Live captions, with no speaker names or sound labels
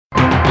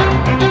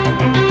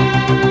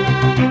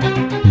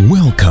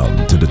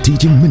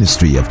teaching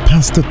ministry of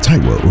Pastor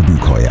Taiwo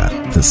Odukoya,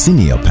 the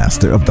senior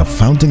pastor of the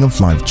Fountain of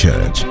Life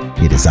Church.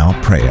 It is our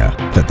prayer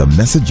that the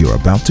message you're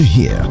about to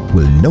hear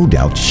will no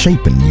doubt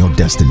shape your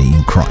destiny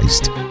in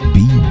Christ.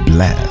 Be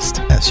blessed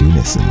as you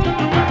listen.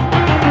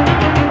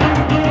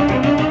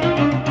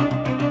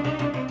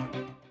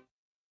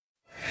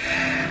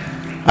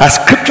 Our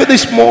scripture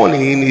this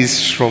morning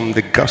is from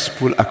the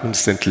Gospel according to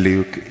St.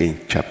 Luke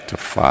in chapter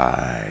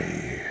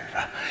 5.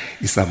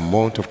 It's a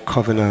month of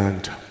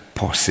covenant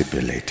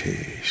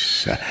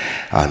possibilities.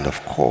 And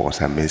of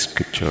course, our main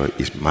scripture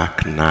is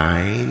Mark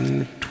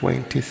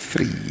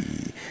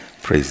 9:23.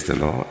 Praise the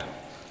Lord.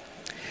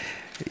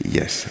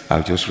 Yes,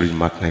 I'll just read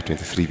Mark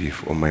 9:23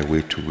 before my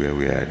way to where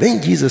we are.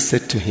 Then Jesus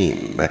said to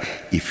him,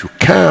 if you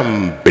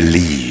can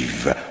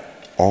believe,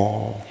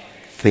 all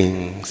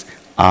things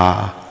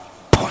are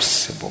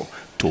possible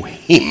to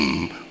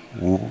him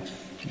who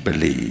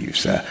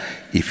believes.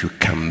 If you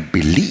can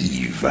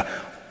believe,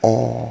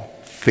 all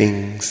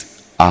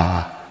things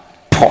are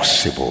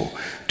possible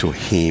to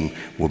him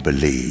who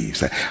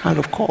believes. And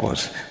of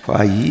course,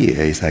 for a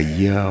year is a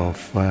year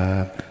of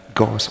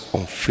God's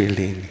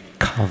unfailing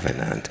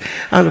covenant.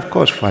 And of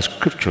course, for our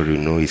scripture,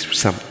 is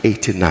Psalm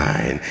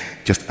 89.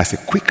 Just as a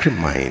quick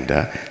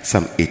reminder,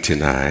 Psalm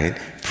 89,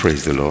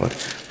 praise the Lord,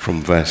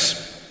 from verse,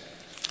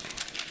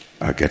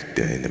 I'll get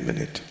there in a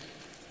minute,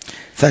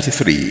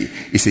 33,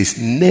 it says,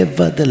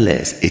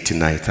 nevertheless,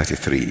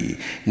 89:33,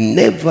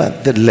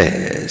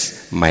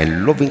 nevertheless, my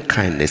loving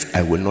kindness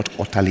I will not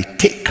utterly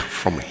take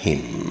from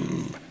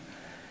him,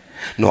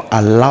 nor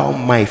allow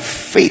my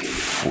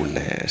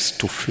faithfulness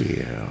to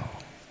fail.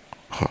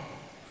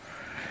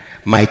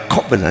 My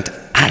covenant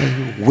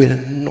I will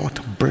not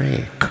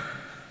break,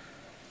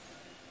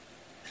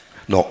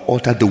 nor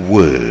alter the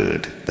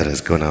word that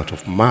has gone out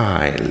of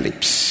my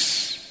lips.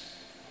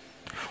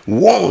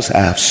 Once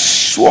I have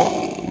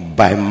sworn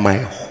by my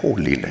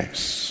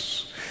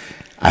holiness,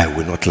 I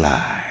will not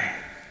lie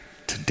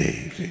to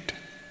David.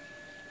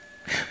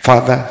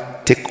 Father,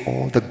 take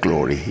all the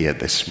glory here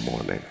this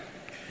morning,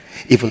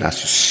 even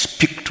as you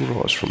speak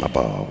to us from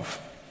above,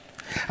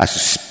 as you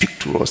speak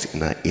to us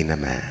in our inner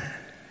man.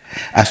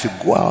 As we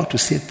go out to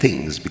say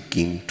things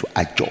begin to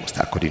adjust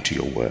according to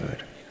your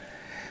word.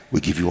 We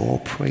give you all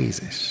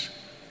praises.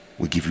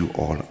 We give you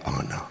all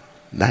honor.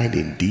 Thine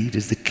indeed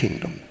is the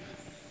kingdom.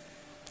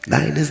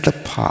 Thine is the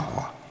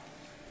power.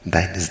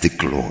 Thine is the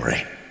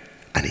glory.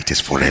 And it is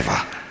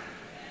forever.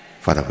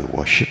 Father, we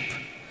worship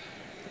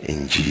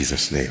in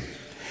Jesus' name.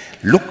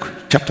 Luke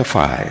chapter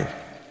 5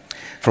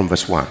 from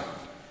verse 1.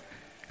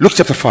 Luke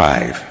chapter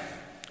 5.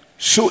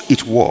 So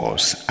it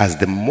was, as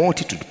the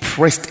multitude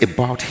pressed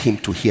about him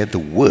to hear the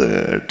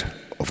word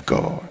of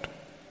God,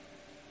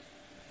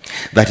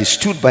 that he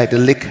stood by the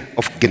lake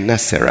of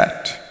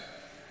Gennesaret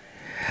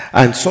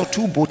and saw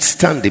two boats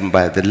standing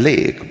by the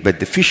lake, but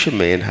the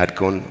fishermen had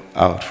gone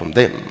out from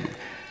them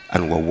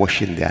and were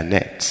washing their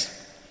nets.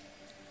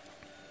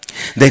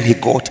 Then he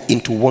got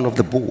into one of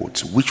the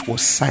boats, which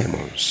was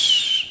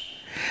Simon's,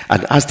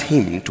 and asked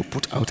him to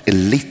put out a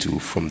little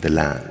from the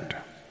land.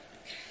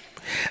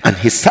 And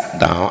he sat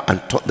down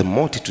and taught the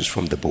multitudes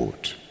from the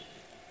boat.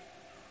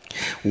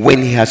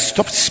 When he had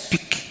stopped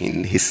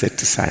speaking, he said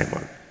to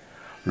Simon,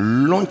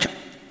 launch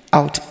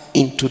out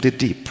into the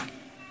deep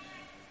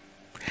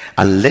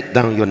and let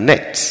down your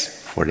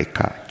nets for a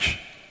catch.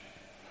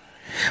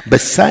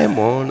 But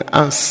Simon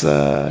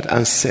answered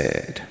and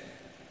said,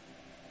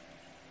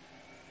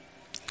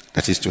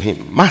 that is to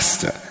him,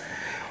 Master,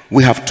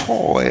 we have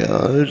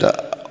toiled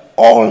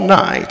all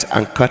night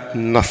and caught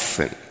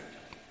nothing.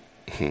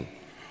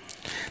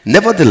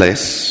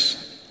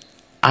 Nevertheless,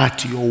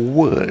 at your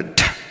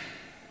word,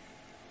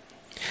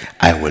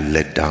 I will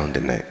let down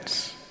the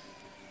nets.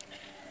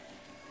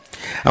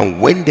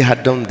 And when they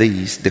had done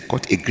this, they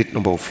caught a great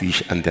number of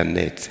fish, and their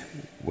net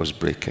was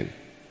breaking.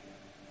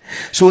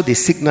 So they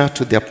signaled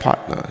to their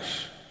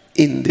partners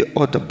in the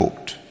other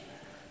boat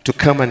to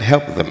come and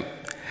help them.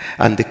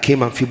 And they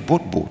came and filled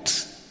both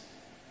boats,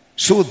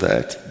 so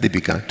that they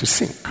began to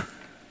sink.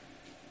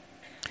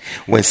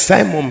 When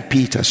Simon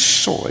Peter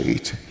saw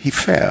it, he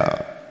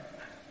fell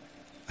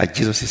at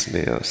Jesus'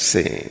 nails,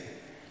 saying,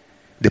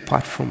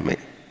 depart from me,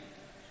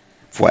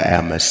 for I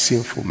am a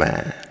sinful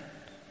man,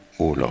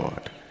 O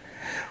Lord.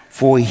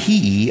 For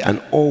he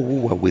and all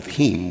who were with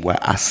him were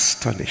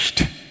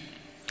astonished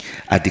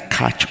at the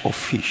catch of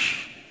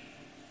fish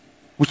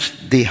which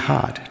they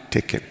had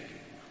taken.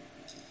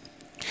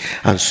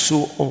 And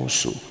so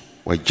also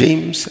were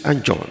James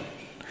and John,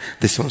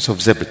 the sons of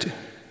Zebedee,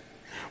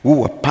 who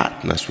were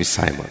partners with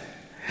Simon.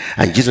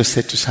 And Jesus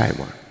said to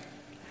Simon,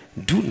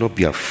 do not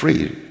be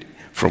afraid.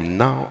 From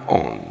now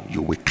on,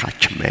 you will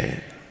catch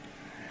men.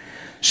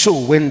 So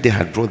when they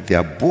had brought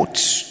their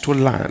boats to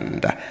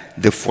land,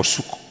 they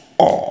forsook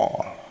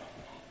all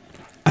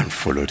and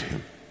followed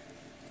him.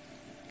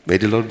 May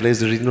the Lord bless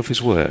the reading of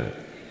his word.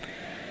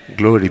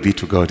 Glory be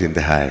to God in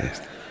the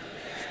highest.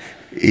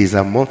 It is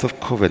a month of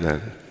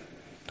covenant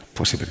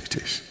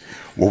possibilities.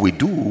 What we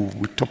do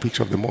with topics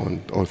of the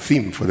month or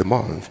theme for the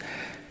month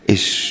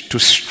is to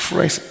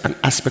stress an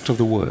aspect of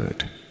the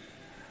word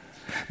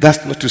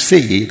That's not to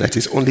say that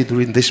it's only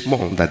during this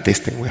month that this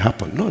thing will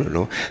happen.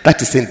 No.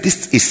 That is saying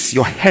this is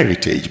your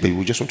heritage, but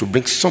we just want to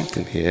bring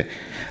something here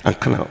and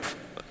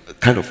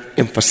kind of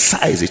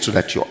emphasize it so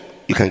that you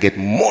can get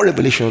more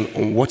revelation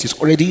on what is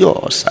already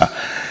yours.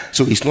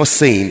 So it's not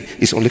saying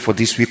it's only for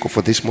this week or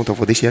for this month or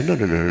for this year.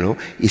 No.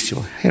 It's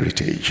your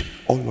heritage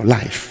all your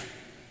life.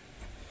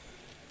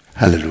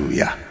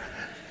 Hallelujah.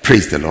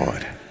 Praise the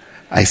Lord.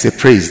 I say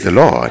praise the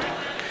Lord.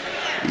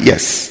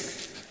 Yes.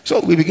 So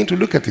we begin to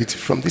look at it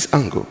from this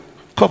angle.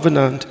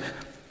 Covenant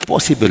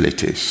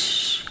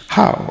possibilities.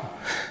 How?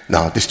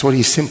 Now, the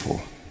story is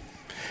simple.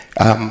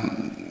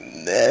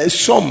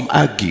 Some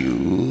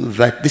argue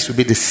that this will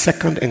be the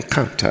second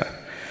encounter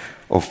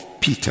of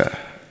Peter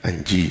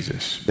and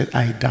Jesus, but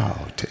I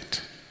doubt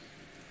it.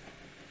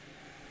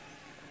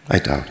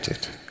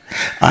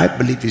 I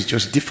believe it's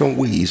just different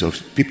ways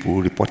of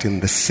people reporting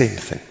the same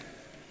thing.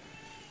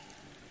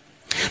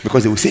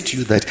 Because they will say to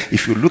you that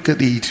if you look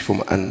at it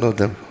from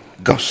another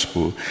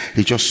gospel,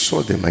 he just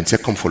saw them and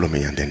said, come follow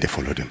me, and then they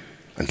followed him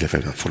and left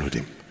and followed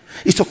him.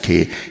 It's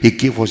okay. He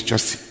gave us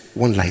just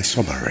one line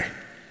summary.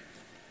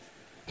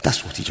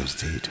 That's what he just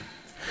did.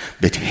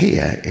 But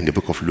here in the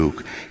book of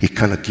Luke, he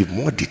cannot give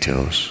more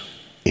details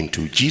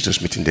into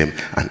Jesus meeting them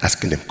and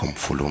asking them, come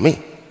follow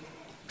me.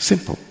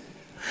 Simple.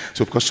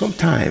 So because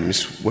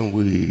sometimes when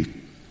we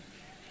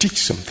teach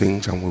some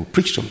things and we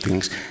preach some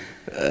things,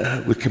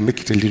 we can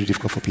make it a little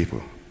difficult for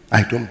people.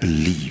 I don't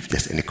believe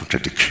there's any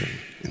contradiction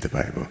in the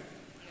Bible.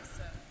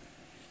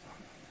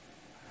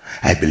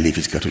 I believe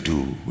it's got to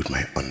do with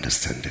my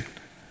understanding,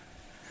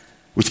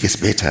 which gets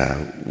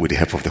better with the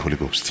help of the Holy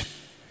Ghost.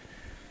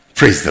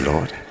 Praise the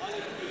Lord.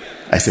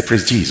 I say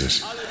praise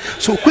Jesus.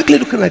 So quickly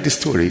looking at the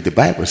story, the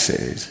Bible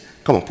says,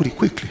 come on, put it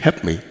quickly,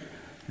 help me.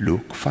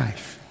 Luke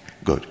 5.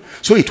 Good.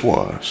 So it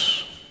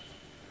was.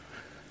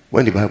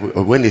 When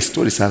the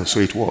story starts, so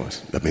it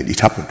was. I mean, it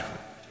happened.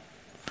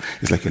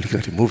 It's like you're looking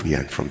at a movie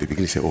and from the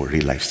beginning you say, oh,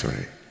 real life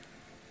story.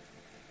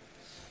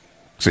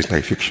 So it's not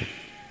a fiction.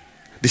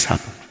 This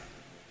happened.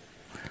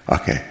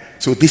 Okay.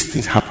 So these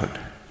things happened.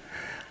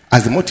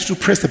 As the multitude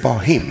pressed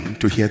about him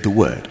to hear the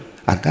word.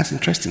 And that's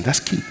interesting. That's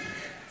key.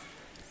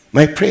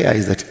 My prayer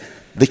is that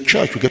the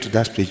church will get to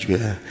that stage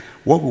where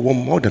what we want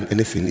more than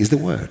anything is the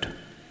word.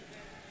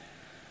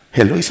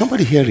 Hello, is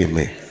somebody hearing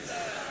me?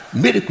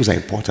 Miracles are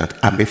important.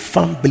 I'm a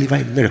firm believer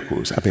in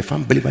miracles. I'm a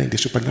firm believer in the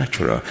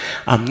supernatural.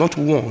 I'm not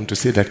one to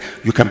say that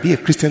you can be a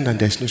Christian and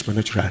there's no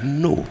supernatural.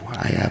 No,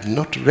 I have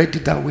not read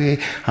it that way.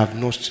 I've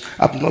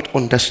not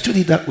understood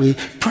it that way.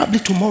 Probably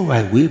tomorrow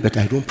I will, but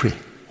I don't pray.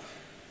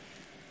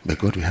 But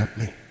God will help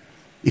me.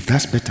 If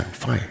that's better,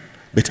 fine.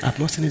 But I've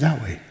not seen it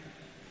that way.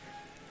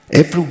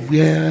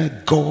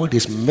 Everywhere God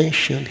is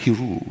mentioned, he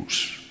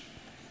rules.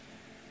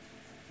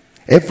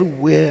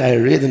 Everywhere I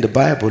read in the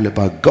Bible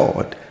about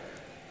God,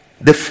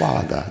 the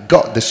Father,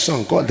 God the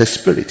Son, God the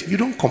Spirit, you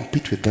don't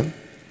compete with them.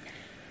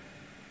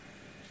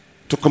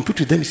 To compete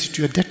with them is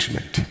to your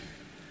detriment.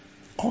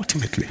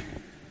 Ultimately,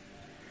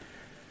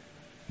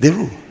 they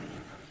rule.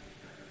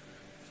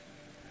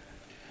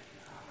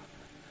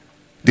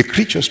 The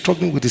creature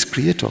struggling with his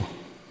creator,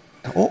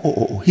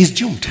 he's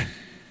doomed.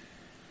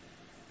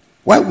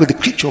 Why would the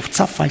creature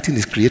start fighting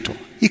his creator?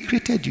 He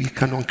created you, he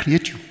can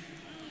uncreate you.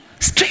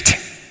 Straight.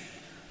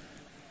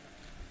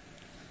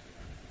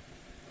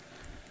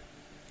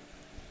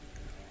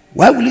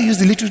 Why will you use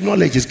the little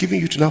knowledge he's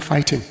giving you to now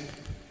fight him?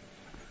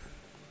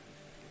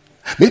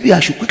 Maybe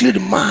I should quickly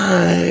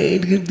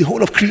remind the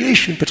whole of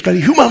creation,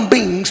 particularly human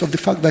beings, of the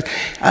fact that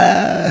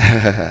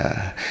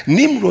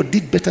Nimrod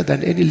did better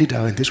than any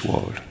leader in this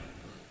world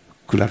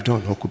could have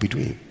done or could be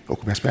doing or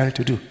could be aspiring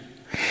to do.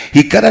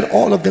 He gathered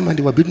all of them and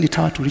they were building the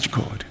tower to reach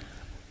God.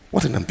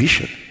 What an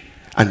ambition.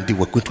 And they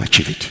were going to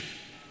achieve it.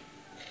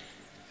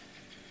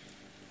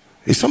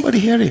 Is somebody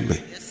hearing me?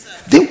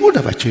 Yes, they would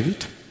have achieved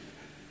it.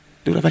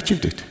 They would have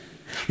achieved it.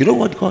 You know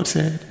what God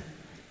said?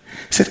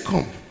 He said,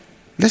 come,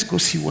 let's go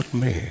see what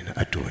men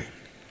are doing.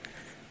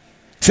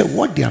 He said,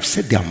 what they have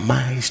set their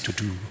minds to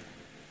do,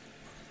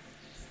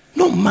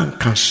 no man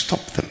can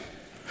stop them.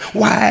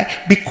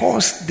 Why?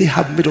 Because they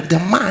have made up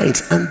their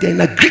minds and they're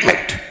in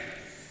agreement.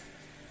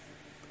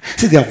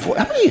 See,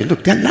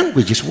 look, their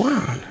language is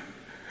one.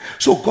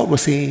 So God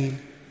was saying,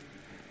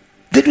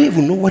 they don't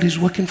even know what is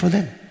working for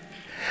them.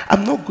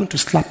 I'm not going to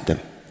slap them.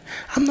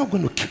 I'm not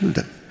going to kill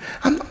them.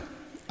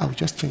 I will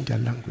just change their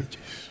languages.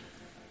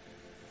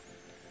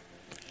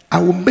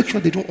 I will make sure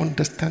they don't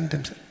understand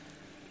themselves.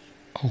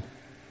 Oh.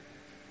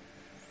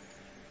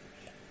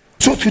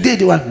 So today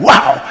they were,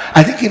 wow,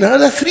 I think in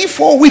another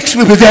 3-4 weeks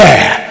we'll be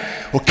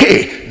there.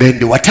 Okay, then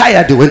they were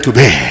tired, they went to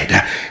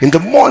bed. In the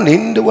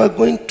morning, they were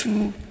going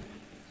to...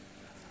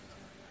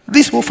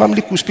 This whole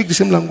family could speak the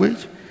same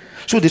language.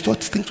 So they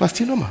thought things were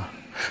still normal.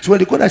 So when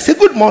they go there, I say,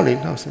 good morning.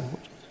 I say,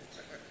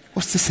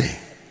 what's this saying?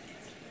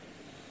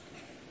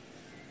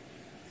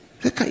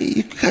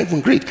 You can't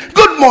even greet.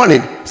 Good morning.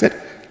 I said,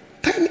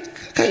 can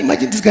you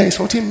imagine this guy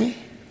insulting me?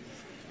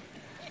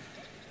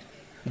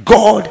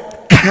 God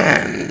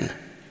can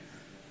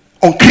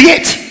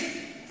uncreate.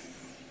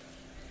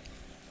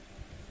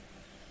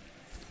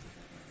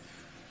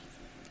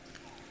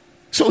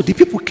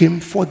 came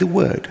for the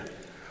word.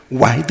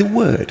 Why the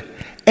word?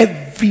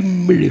 Every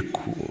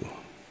miracle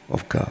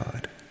of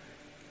God,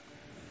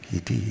 he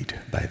did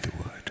by the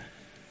word.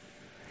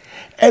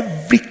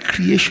 Every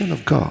creation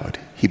of God,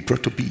 he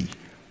brought to be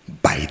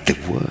by the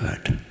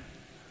word.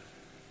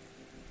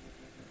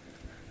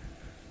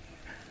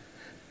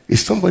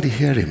 Is somebody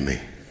hearing me?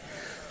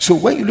 So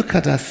when you look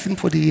at our theme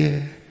for the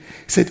year,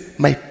 it said,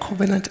 my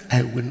covenant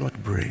I will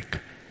not break.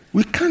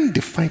 We can't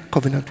define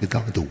covenant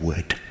without the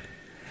word.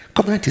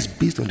 Covenant is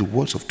based on the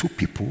words of two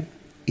people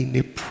in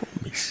a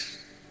promise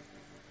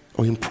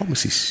or in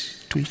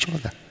promises to each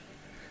other.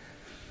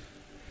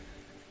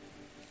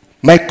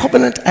 My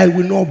covenant I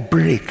will not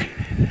break,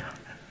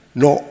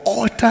 nor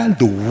alter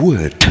the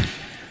word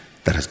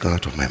that has gone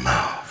out of my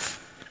mouth.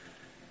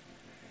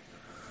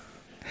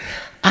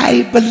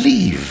 I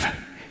believe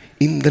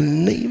in the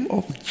name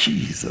of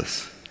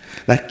Jesus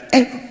that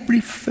every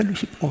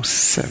fellowship or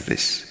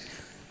service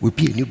will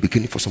be a new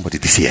beginning for somebody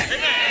this year.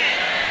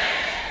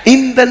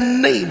 In the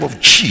name of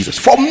Jesus,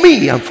 for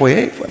me and for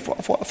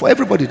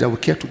everybody that will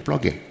care to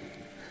plug in.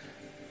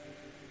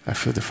 I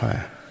feel the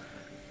fire.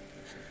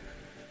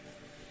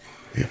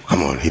 Yeah,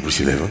 come on,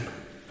 Hebrews 11.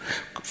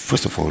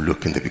 First of all,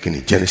 look in the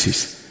beginning,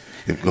 Genesis.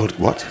 God,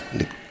 what?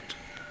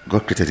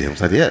 God created the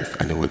heavens and the earth,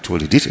 and then we're told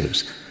the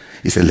details.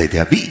 He said, let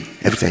there be.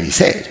 Every time he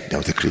said, there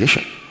was a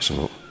creation.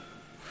 So,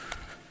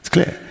 it's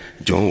clear.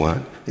 John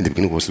 1, in the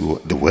beginning was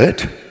the Word.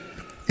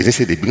 He didn't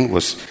say the beginning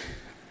was,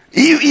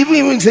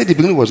 even when he said the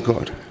beginning was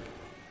God.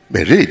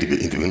 But really,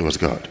 in the beginning was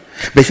God.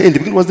 But he said in the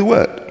beginning was the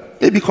Word.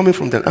 Maybe coming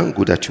from that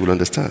angle that you will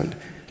understand.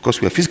 Because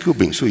we are physical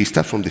beings. So you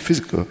start from the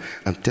physical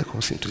and take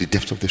us into the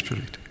depths of the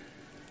spirit.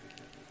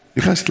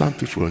 You can't slam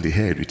people on the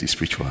head with the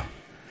spiritual.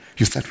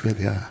 You start where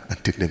they are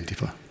and take them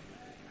deeper.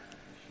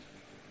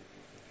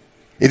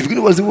 In the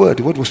beginning was the Word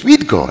was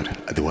with God,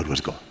 and the Word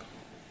was God.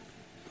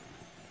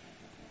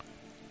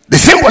 The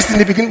same was in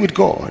the beginning with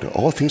God.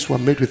 All things were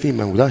made with him,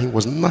 and without him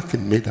was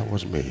nothing made that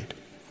was made.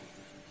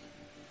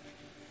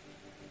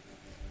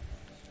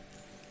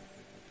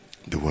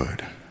 The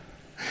Word.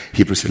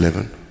 Hebrews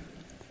 11,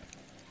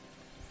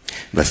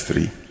 verse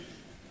 3.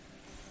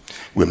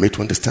 We are made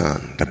to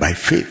understand that by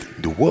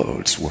faith the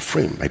worlds were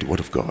framed by the word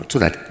of God, so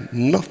that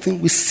nothing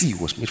we see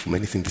was made from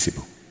anything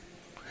visible.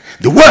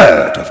 The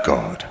word of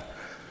God.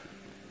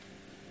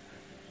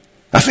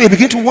 And so you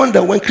begin to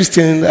wonder when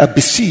Christians are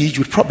besieged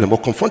with problems or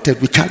confronted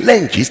with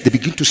challenges, they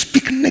begin to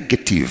speak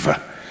negative.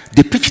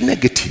 They preach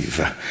negative.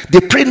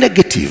 They pray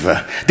negative.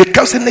 They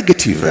counsel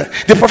negative.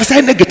 They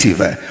prophesy negative.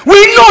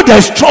 We know there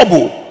is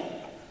trouble.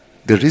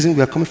 The reason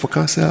we are coming for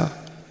counsel,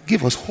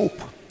 give us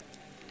hope.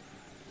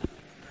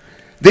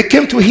 They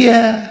came to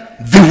hear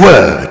the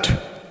word.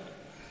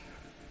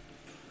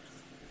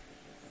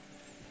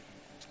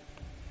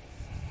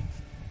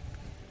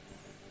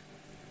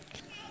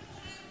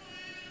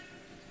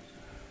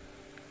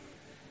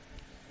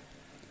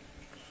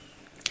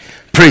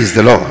 Praise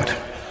the Lord.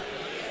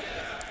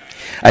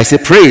 I say,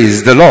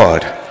 praise the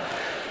Lord.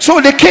 So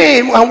they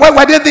came, and why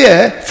were they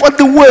there? For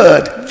the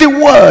word, the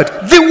word,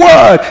 the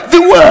word,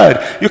 the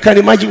word. You can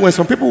imagine when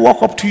some people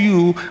walk up to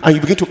you and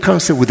you begin to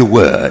counsel with the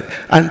word,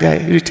 and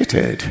they're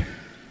irritated.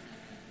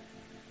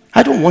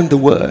 I don't want the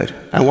word,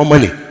 I want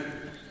money.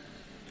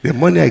 The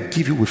money I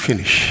give you will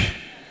finish.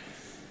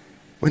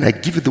 When I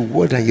give you the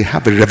word and you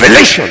have a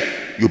revelation,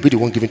 you'll be the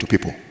one giving to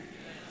people.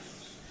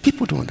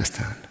 People don't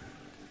understand.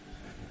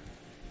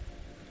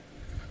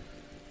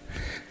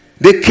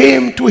 They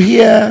came to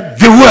hear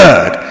the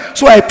word.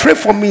 So I pray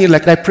for me,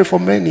 like I pray for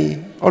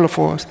many, all of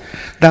us,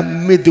 that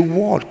may the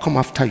world come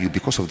after you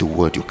because of the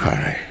word you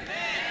carry.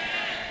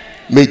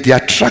 May the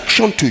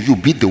attraction to you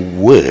be the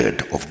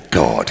word of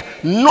God,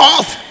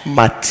 not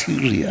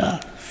material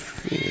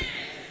thing.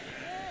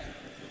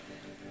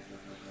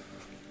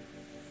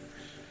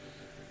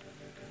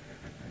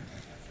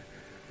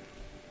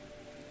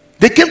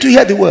 They came to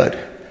hear the word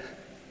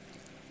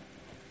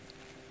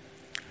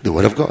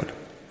of God.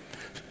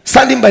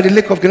 Standing by the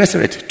lake of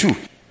Gennesaret, 2.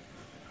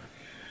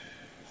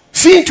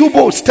 Seeing 2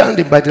 boats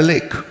standing by the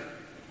lake.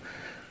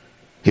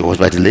 He was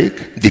by the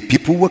lake. The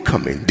people were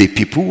coming. The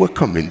people were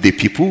coming. The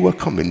people were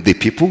coming. The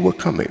people were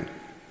coming.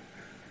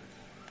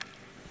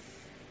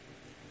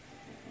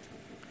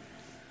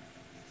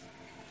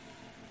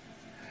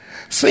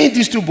 Seeing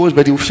these 2 boats,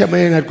 but the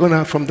fishermen had gone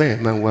out from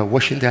them and were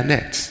washing their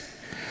nets.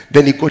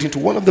 Then he got into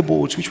one of the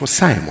boats, which was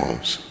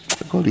Simon's.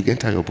 God, you can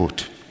enter your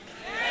boat.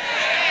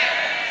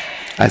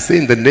 I say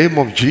in the name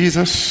of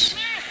Jesus,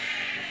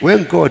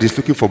 when God is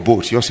looking for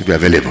boats, yours will be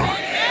available.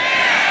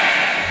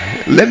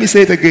 Let me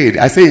say it again.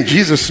 I say in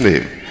Jesus'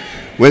 name,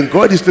 when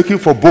God is looking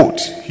for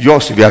boats,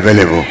 yours will be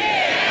available.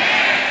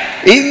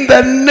 In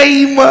the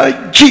name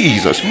of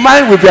Jesus,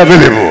 mine will be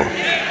available.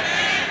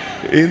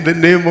 In the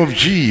name of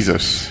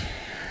Jesus.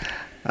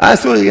 And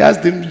so he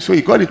asked him, so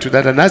he got into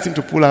that and asked him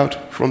to pull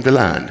out from the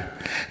land.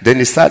 Then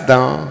he sat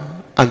down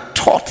and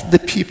taught the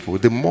people,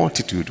 the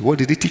multitude. What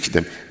did he teach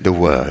them? The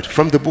word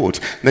from the boat.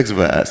 Next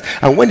verse.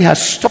 And when he had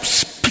stopped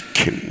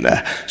speaking,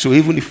 so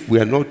even if we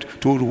are not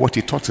told what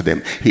he taught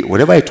them,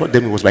 whatever he taught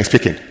them, it was by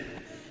speaking.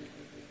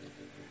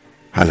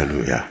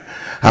 Hallelujah.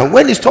 And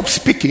when he stopped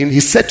speaking, he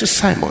said to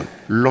Simon,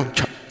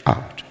 launch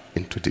out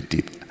into the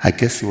deep. I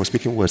guess he was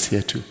speaking words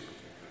here too.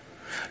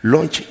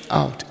 Launch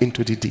out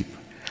into the deep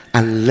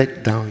and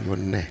let down your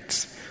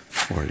nets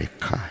for a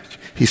catch.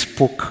 He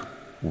spoke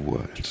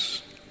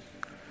words.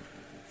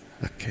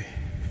 Okay.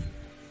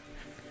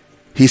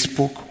 He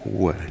spoke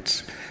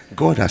words.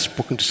 God has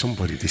spoken to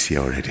somebody this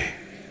year already.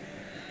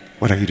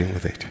 What are you doing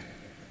with it?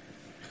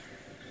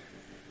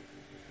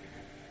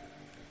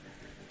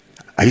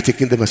 Are you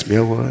taking them as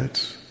mere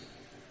words?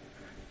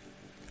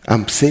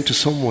 I'm saying to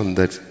someone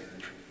that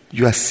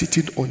you are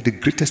sitting on the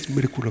greatest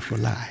miracle of your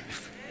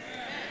life.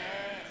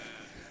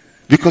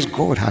 Because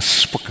God has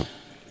spoken.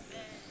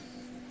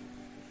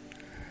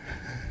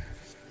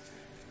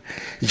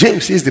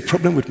 James says the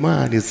problem with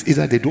man is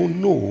either they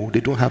don't know,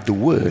 they don't have the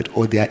word,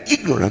 or they are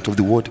ignorant of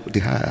the word they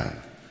have.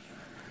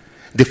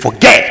 They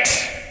forget.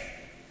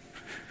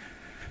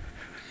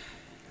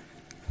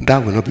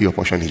 That will not be your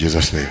portion in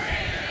Jesus' name.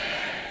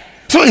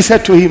 So he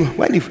said to him,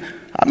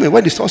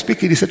 when he stopped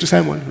speaking, he said to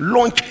Simon,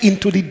 launch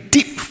into the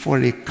deep for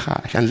a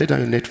catch and let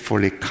down your net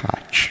for a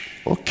catch.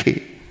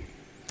 Okay.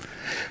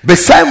 But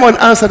Simon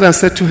answered and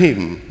said to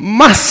him,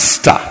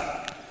 Master,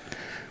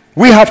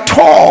 we have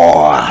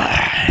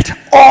toiled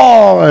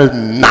all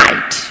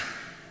night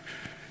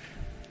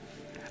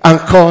and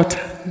caught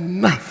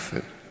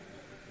nothing.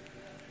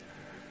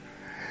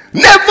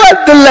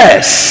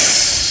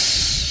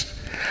 Nevertheless,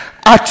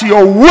 at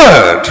your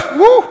word,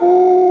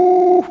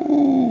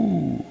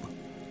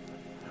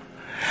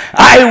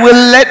 I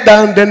will let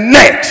down the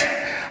net.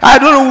 I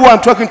don't know who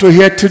I'm talking to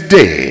here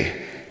today.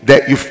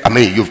 That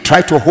you've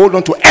tried to hold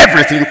on to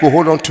everything you could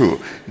hold on to.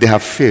 They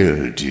have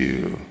failed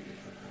you.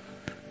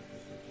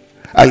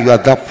 And you're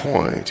at that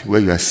point where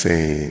you are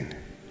saying,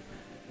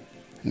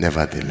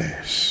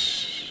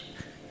 nevertheless,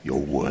 your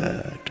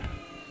word.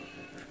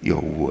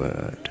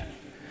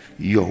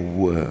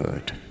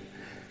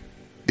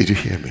 Did you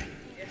hear me?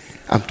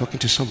 I'm talking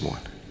to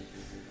someone.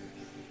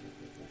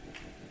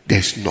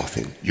 There's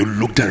nothing. You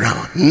looked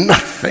around,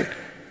 nothing.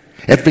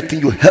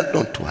 Everything you held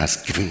on to has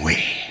given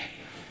way.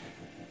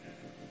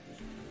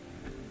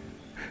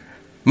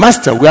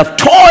 Master, we have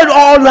toiled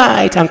all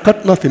night and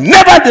caught nothing.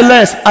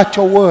 Nevertheless, at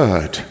your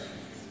word,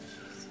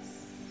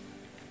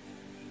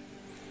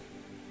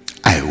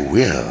 I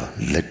will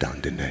let down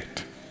the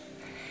net.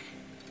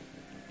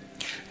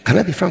 Can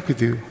I be frank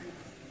with you?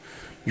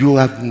 You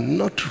have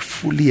not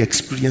fully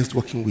experienced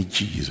working with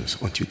Jesus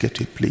until you get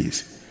to a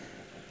place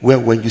where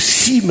when you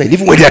see men,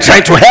 even when they are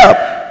trying to help,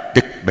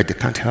 but they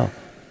can't help.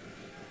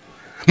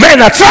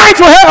 Men are trying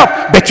to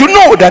help, but you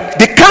know that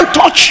they can't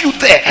touch you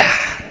there.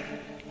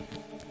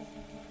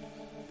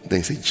 Then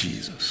you say,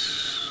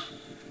 Jesus.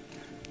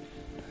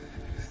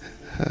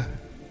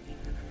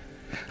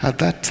 At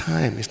that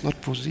time, it's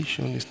not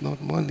position, it's not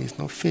money, it's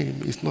not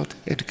fame, it's not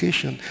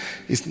education,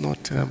 it's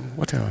not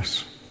what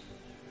else?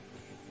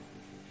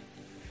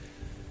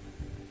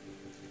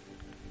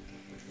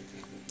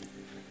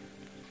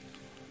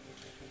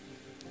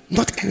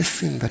 Not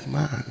anything that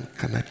man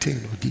can attain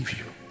or give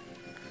you.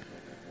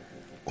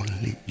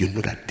 Only you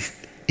know that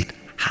it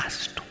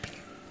has to be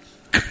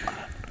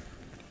God.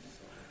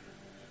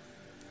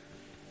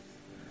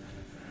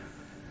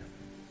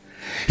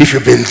 If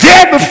you've been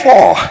there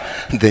before,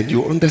 then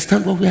you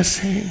understand what we are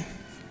saying.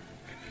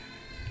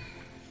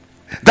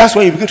 That's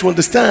why you begin to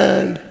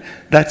understand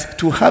that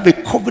to have a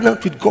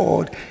covenant with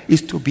God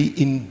is to be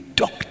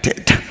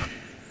inducted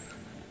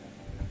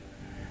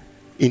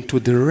into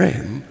the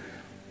realm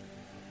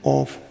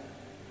of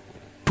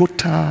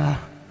total,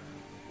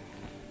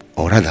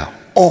 or rather,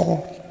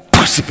 all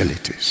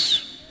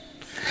possibilities.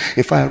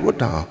 If I wrote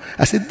down,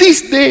 I said,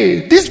 this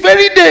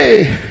very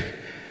day,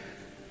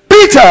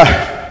 Peter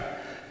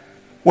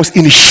was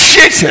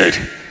initiated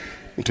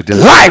into the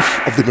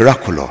life of the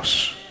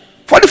miraculous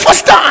for the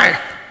first time.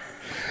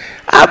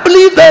 I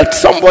believe that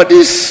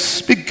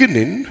somebody's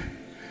beginning,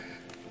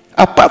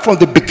 apart from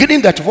the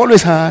beginning that you've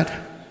always had,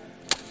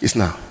 is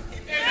now.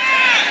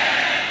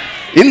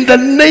 In the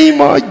name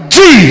of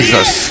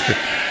Jesus.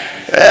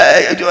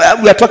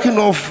 We are talking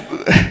of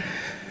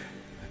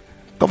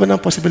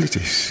covenant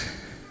possibilities.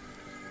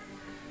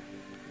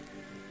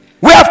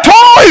 We have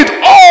toiled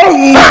all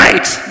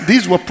night.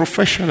 These were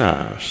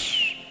professionals.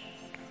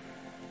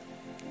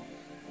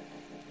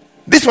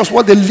 This was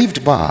what they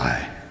lived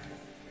by.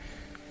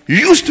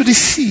 Used to the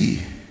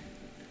sea.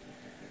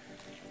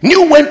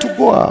 Knew when to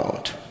go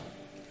out.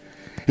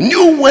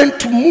 Knew when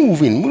to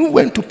move in. Knew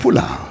when to pull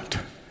out.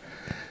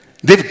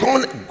 They've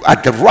gone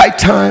at the right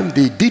time.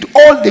 They did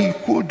all they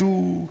could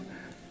do,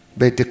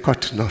 but they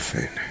caught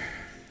nothing.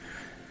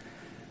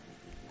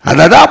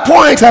 And at that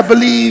point, I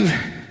believe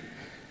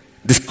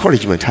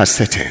discouragement has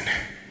set in.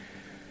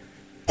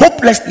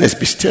 Hopelessness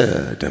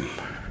bestirred them.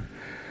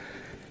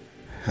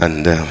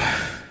 And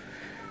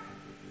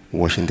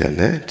washing their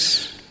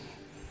nets,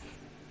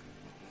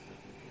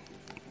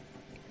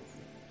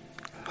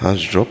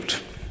 hands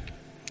dropped,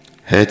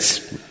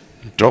 heads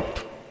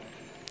dropped,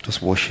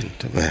 just washing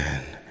the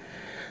man.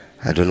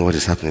 I don't know what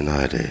is happening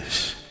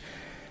nowadays.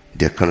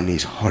 The economy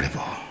is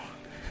horrible.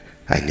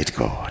 I need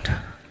God.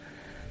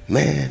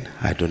 Man,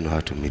 I don't know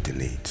how to meet the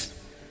needs.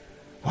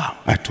 Wow,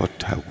 I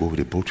thought I would go with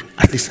a boat,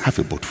 at least half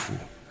a boat full.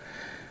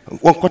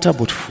 1/4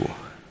 boat full.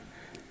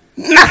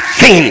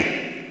 Nothing!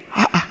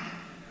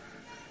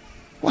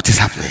 What is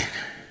happening?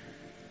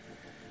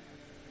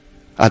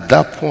 At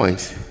that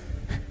point,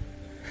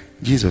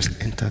 Jesus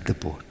entered the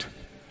boat.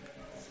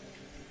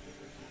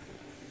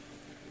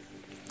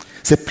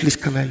 Said, please,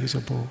 can I use a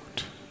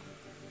boat?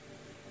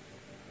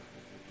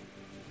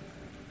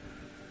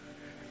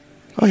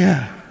 Oh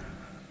yeah.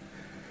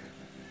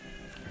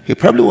 He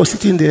probably was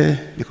sitting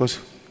there because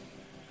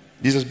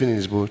Jesus being in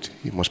his boat,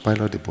 he must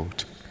pilot the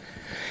boat.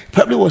 He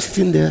probably was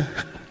sitting there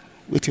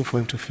waiting for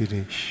him to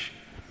finish.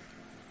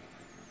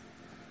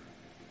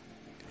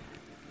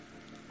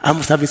 I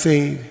must have been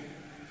saying,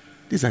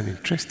 this is an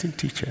interesting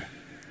teacher.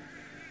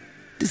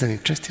 This is an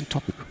interesting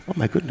topic. Oh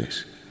my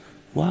goodness.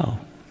 Wow.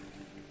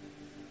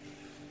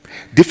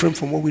 Different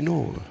from what we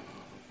know.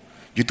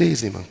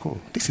 Judaism and co.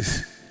 This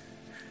is.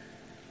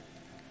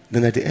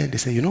 Then at the end they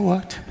say, you know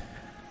what?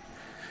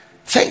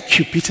 Thank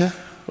you, Peter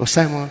or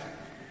Simon.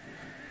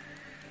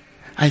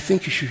 I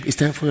think it's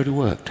time for your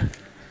reward.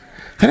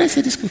 Can I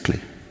say this quickly?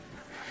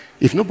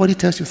 If nobody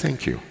tells you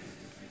thank you,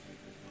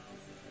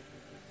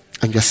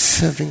 and you're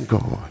serving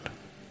God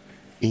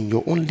in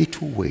your own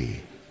little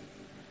way,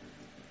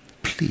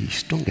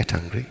 please don't get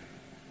angry.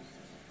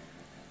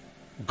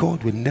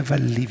 God will never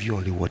leave you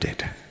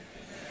unrewarded.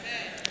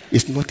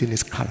 It's not in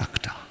his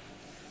character.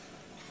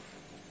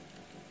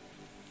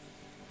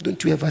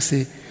 Don't you ever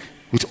say,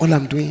 with all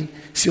I'm doing,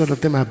 see all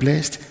of them are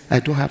blessed, I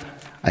don't have.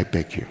 I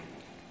beg you.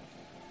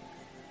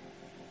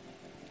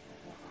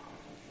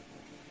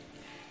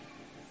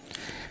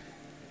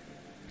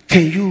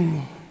 Can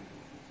you,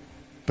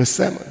 but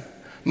Simon,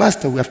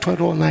 Master, we have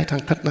toiled all night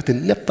and cut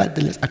nothing.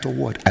 Nevertheless, at a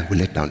word, I will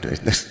let down the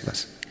next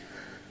verse.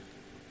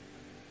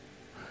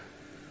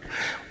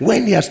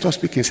 When he had stopped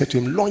speaking, he said to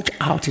him, launch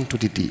out into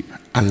the deep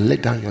and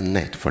let down your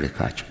net for a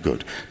catch.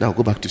 Good. Now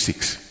go back to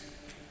 6.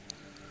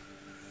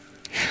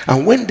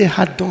 And when they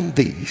had done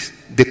this,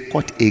 they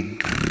caught a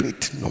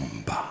great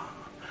number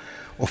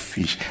of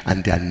fish,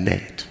 and their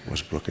net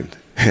was broken.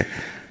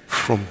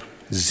 From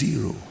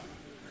zero,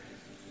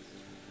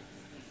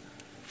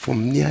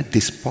 from near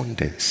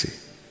despondency,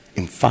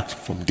 in fact,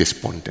 from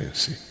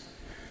despondency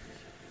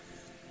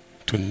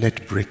to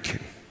net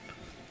breaking.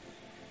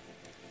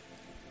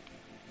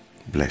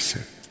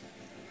 Blessing.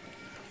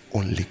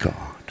 Only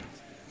God.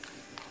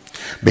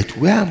 But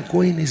where I'm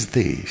going is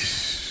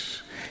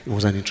this. It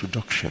was an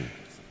introduction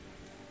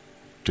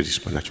to the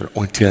supernatural.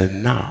 Until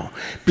now,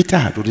 Peter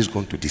had always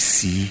gone to the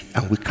sea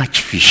and we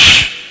catch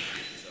fish.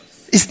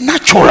 It's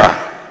natural.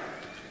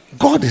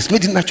 God has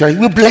made it natural. He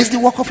will bless the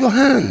work of your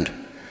hand.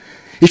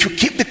 If you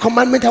keep the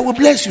commandment, I will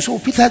bless you. So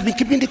Peter has been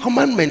keeping the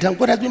commandment and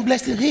God has been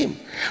blessing him.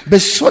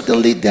 But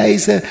suddenly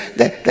there's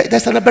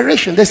an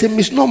aberration. There's a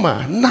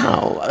misnomer.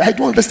 Now, I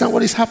don't understand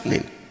what is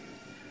happening.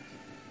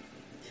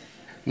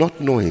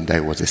 Not knowing that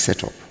it was a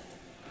setup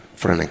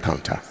for an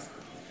encounter.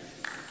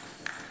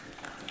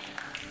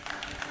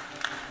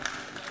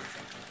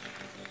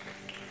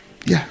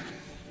 Yeah.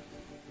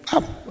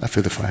 Oh, I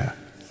feel the fire.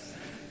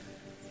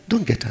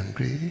 Don't get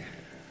angry.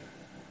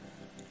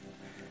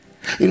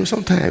 You know,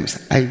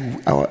 sometimes I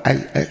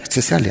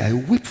sincerely, I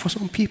weep for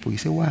some people. You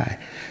say, why?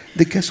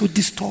 They get so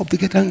disturbed. They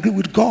get angry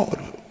with God.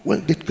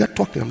 When they get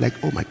talking, I'm like,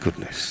 oh my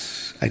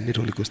goodness. I need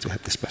Holy Ghost to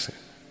help this person.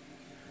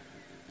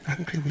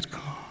 Angry with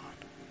God.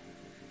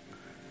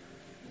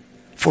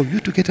 For you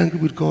to get angry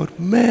with God,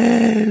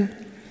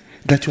 man,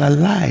 that you're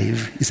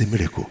alive is a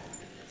miracle.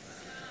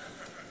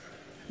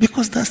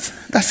 Because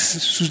that's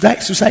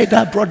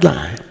suicidal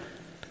broadline.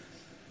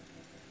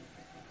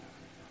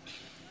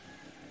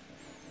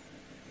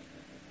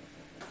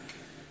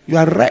 You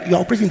are right, you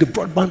are operating the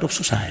broadband of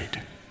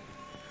suicide.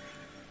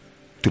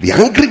 To be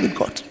angry with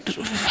God.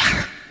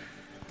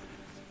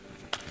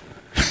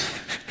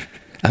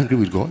 Angry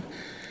with God?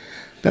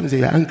 That means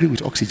you are angry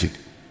with oxygen.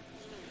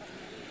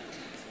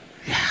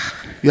 Yeah.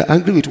 You are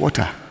angry with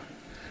water.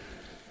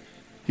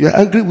 You are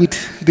angry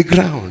with the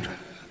ground.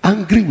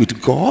 Angry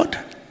with God?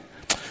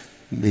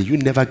 May you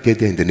never get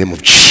there in the name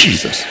of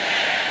Jesus.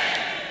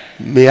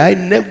 May I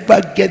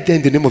never get there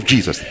in the name of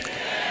Jesus.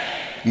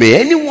 May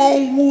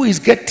anyone who is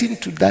getting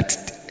to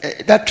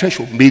that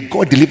threshold, may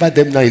God deliver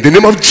them now in the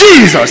name of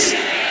Jesus.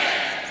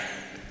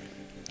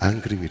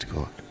 Angry with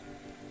God.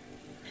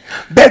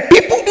 But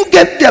people do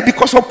get there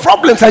because of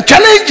problems and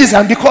challenges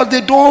and because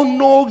they don't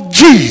know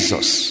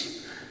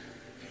Jesus.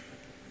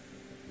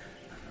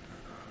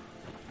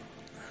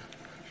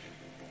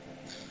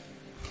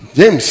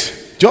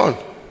 James, John,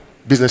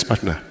 business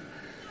partner.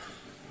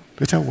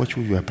 Better watch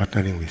who you are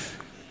partnering with.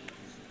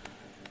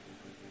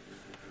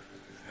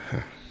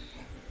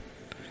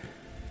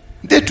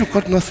 They took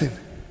out nothing.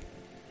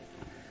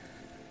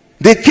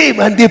 They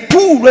came and they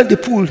pulled. When they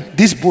pulled,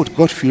 this boat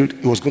got filled,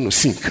 it was going to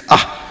sink.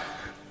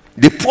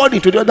 They poured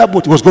into the other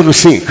boat, it was going to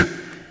sink.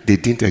 They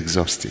didn't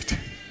exhaust it.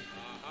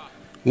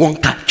 One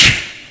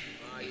catch.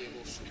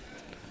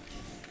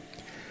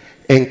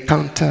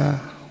 Encounter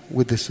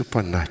with the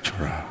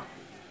supernatural.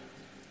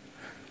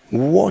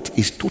 What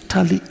is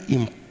totally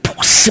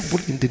impossible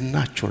in the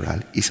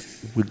natural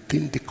is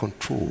within the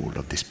control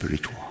of the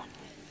spiritual.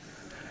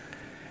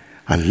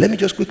 And let me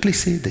just quickly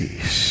say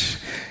this.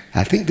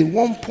 I think the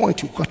one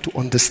point you've got to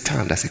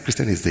understand as a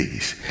Christian is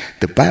this.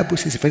 The Bible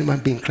says if any man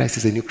be in Christ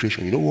is a new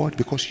creation. You know what?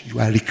 Because you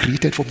are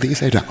recreated from the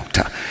inside out.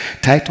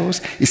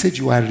 Titus, he said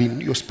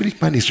your spirit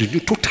man is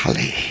renewed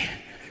totally.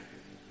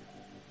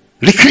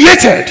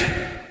 Recreated.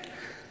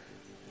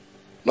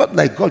 Not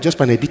like God just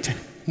panabiting.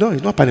 No,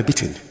 it's not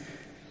panabiting.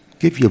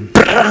 Give you a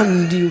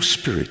brand new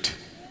spirit.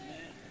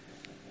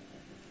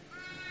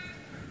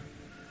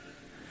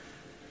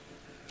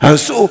 And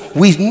so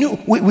we knew,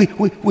 we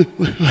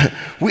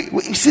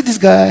see this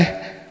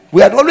guy,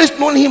 we had always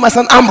known him as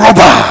an armed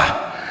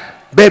robber.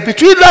 But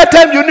between that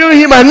time you knew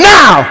him and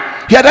now,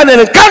 he had had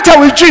an encounter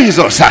with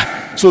Jesus.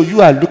 So you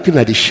are looking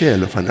at the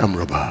shell of an armed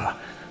robber.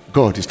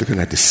 God is looking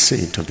at the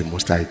saint of the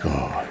Most High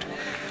God.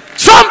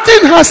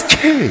 Something has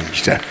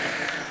changed.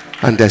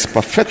 And there's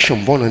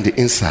perfection born on the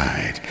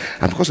inside.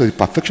 And because of the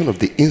perfection of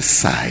the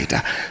inside,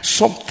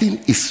 something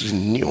is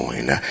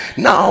renewing.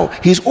 Now,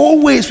 we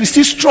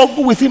still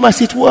struggle with him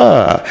as it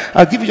were.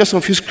 I'll give you just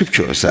a few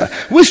scriptures.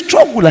 We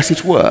struggle as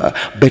it were,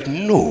 but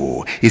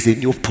no, he's a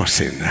new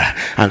person.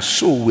 And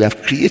so we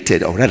have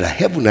created, or rather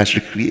heaven has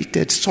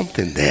recreated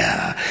something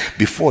there.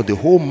 Before the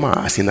whole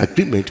mass in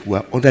agreement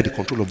were under the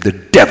control of the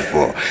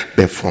devil.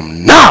 But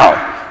from now,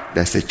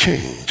 there's a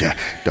change. There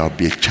will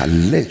be a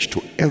challenge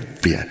to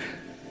every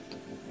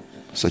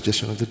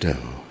suggestion of the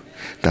devil.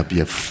 There'll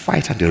be a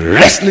fight and a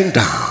wrestling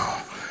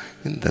down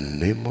in the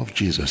name of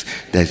Jesus.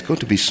 There's going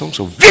to be songs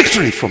of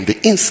victory from the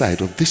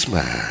inside of this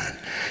man.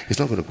 It's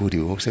not going to go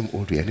the same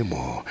old way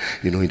anymore.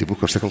 You know, in the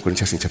book of 2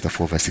 Corinthians in chapter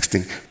 4 verse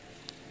 16,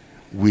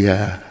 we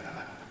are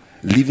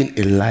living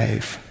a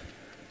life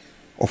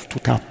of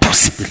total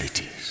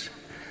possibilities.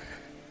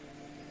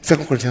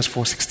 2 Corinthians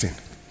 4:16.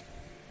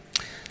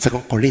 2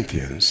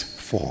 Corinthians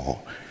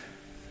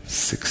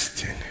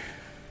 4:16.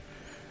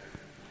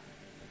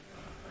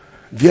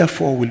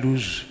 Therefore we do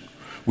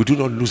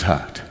not lose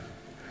heart.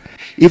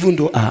 Even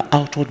though our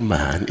outward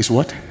man is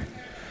what?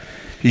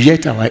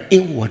 Yet our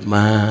inward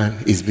man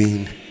is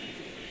being.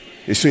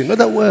 So in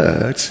other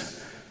words,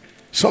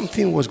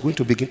 something was going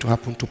to begin to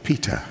happen to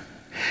Peter.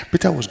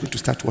 Peter was going to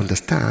start to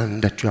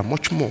understand that you are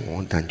much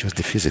more than just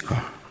the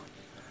physical.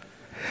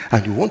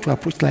 And you want to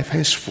approach life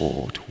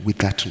henceforth with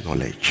that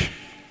knowledge.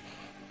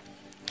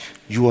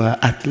 You are,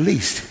 at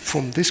least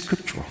from this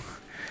scripture,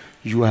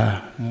 you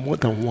are more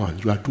than one.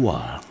 You are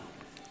dual.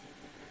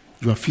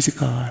 You are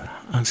physical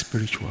and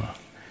spiritual.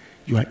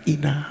 You are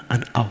inner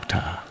and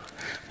outer.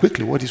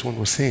 Quickly, what this one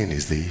was saying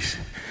is this.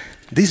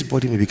 This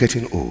body may be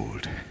getting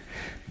old,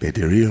 but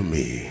the real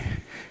me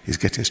is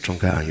getting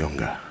stronger and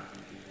younger.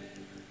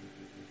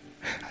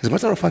 As a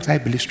matter of fact, I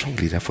believe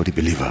strongly that for the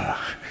believer,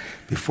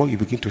 before you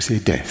begin to say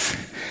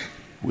death,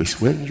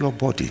 is when your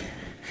body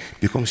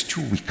becomes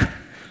too weak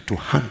to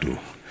handle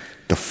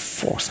the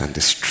force and the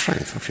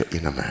strength of your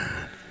inner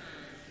man,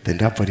 then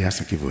that body has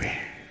to give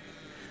way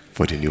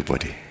for the new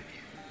body.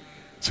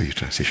 So you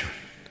transition.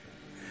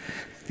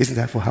 Isn't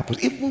that what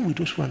happens? Even with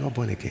those who are not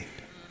born again,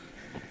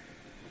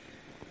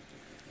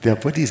 their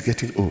body is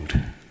getting old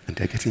and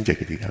they're getting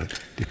jagged out.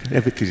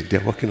 Everything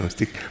they're working on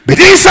stick. But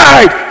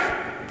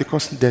inside,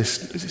 because the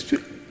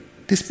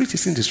spirit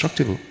is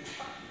indestructible.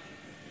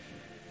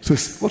 So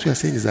what we are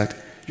saying is that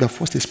you are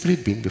first a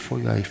spirit being before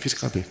you are a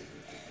physical being.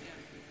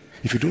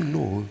 If you don't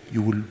know,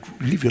 you will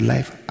live your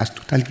life as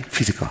totally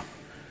physical.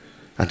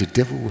 And the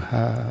devil will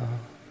have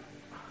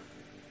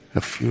a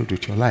field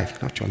with your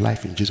life, not your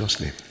life in Jesus'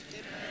 name.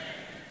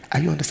 Are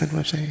you understanding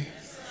what I'm saying?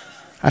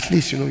 At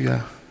least you know you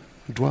are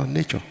dual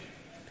nature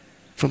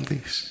from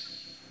this.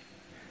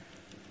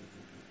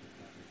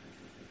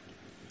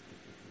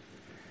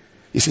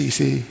 You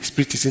say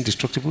spirit is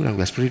indestructible and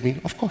we are spirit being?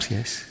 Of course,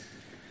 yes.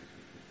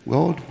 We're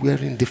all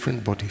wearing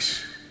different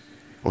bodies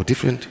or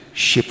different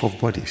shape of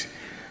bodies.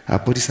 Our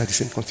bodies are the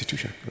same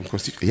constitution.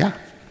 Yeah,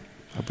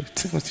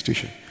 same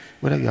constitution.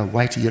 Whether you are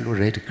white, yellow,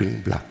 red,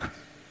 green, black.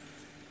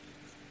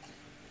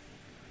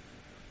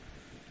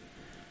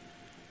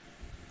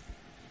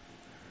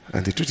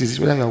 And the truth is,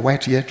 whether you are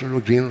white, yellow,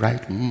 green,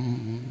 right,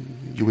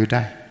 you will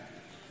die.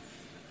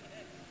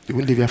 You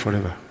won't live here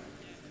forever.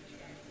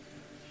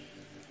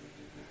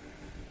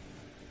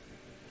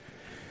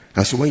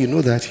 And so when you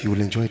know that, you will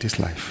enjoy this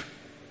life.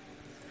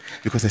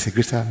 Because there's a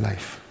greater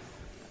life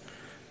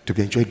to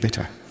be enjoyed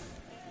better.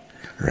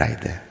 Right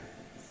there.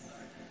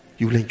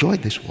 You will enjoy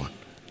this one.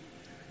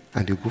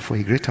 And you go for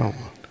a greater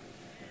one.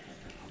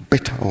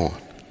 Better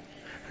one.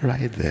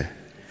 Right there.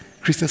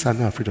 Christians are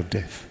not afraid of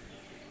death.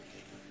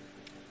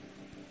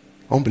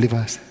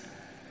 Unbelievers,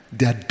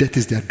 their death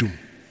is their doom.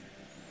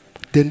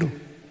 They know.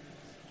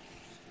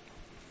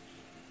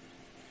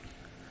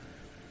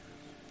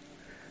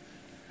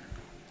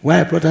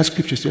 Why I brought that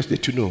scripture is just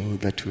let you know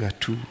that we are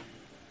true.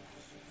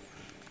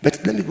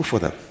 But let me go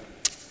further.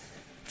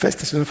 1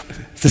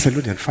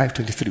 Thessalonians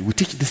 5:23. We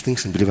teach these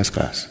things in believers'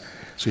 class.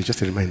 So it's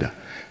just a reminder.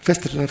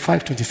 1 Thessalonians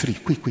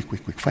 5:23.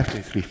 Quick.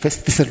 5:23.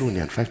 1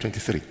 Thessalonians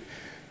 5:23.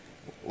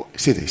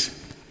 See this.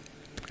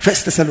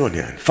 1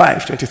 Thessalonians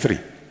 5:23.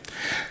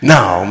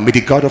 Now, may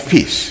the God of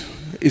peace,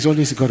 is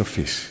always the God of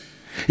peace.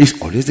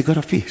 He's always the God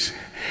of peace.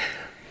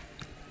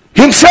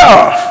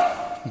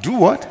 Himself, do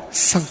what?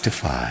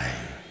 Sanctify.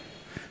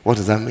 What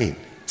does that mean?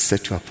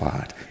 Set you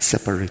apart,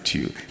 separate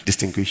you,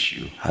 distinguish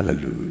you.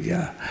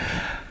 Hallelujah.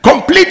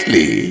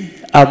 Completely,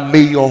 and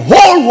may your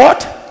whole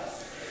what?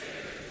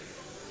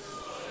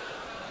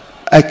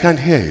 I can't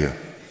hear you.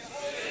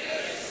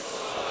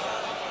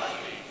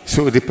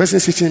 So the person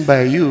sitting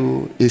by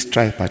you is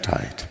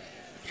tripartite.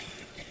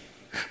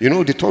 You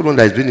know, the third one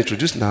that is being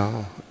introduced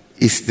now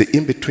is the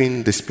in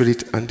between the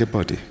spirit and the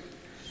body.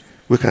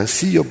 We can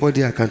see your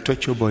body, I can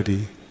touch your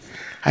body.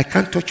 I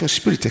can't touch your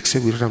spirit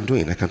except with what I'm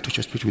doing. I can touch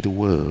your spirit with the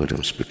word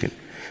I'm speaking,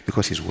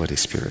 because his word is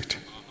spirit.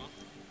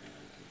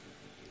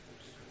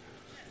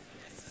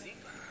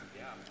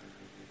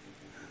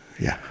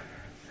 Yeah.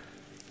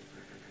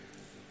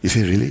 You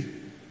say, really?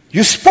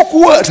 You spoke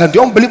words and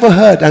the unbeliever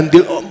heard, and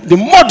the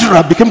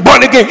murderer became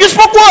born again. You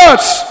spoke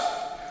words.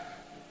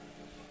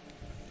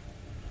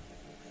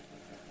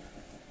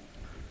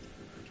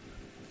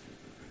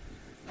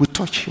 We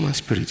touch human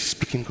spirit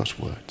speaking God's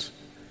words.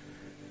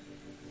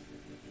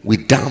 We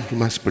damn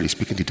human spirit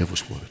speaking the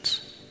devil's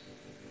words.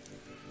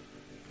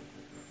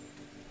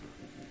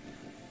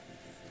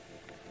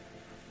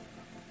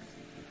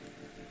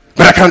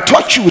 But I can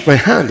touch you with my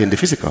hand in the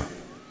physical.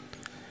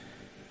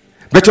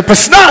 But your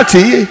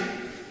personality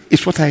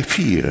is what I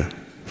fear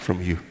from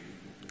you.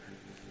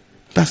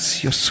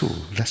 That's your soul.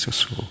 That's your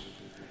soul.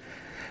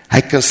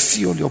 I can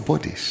see all your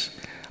bodies.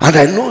 And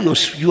I know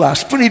you are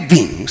spirit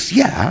beings,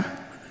 yeah.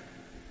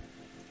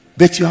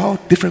 But you are all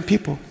different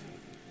people.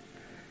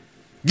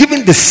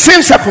 Given the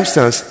same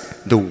circumstance,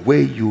 the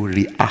way you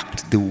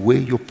react, the way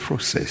you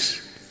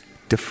process,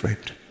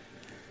 different.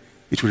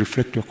 It will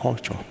reflect your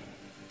culture.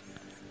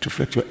 It will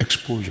reflect your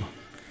exposure.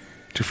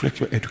 It will reflect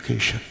your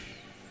education.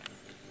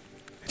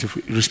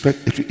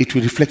 It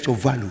will reflect your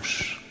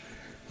values.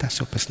 That's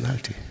your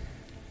personality.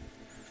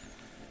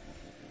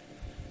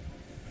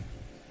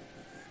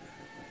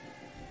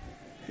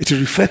 It will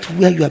reflect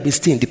where you have been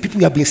staying, the people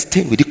you have been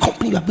staying with, the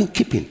company you have been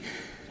keeping.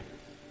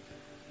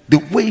 The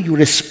way you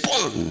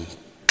respond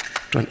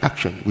to an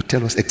action will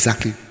tell us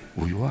exactly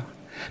who you are.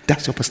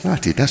 That's your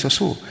personality. That's your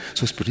soul.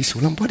 So spirit,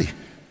 soul, and body.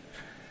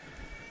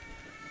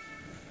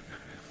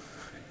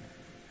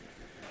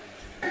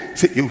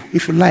 So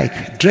if you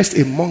like, dress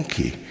a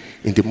monkey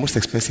in the most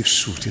expensive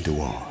suit in the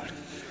world.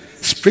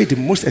 Spray the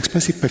most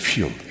expensive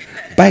perfume.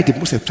 Buy the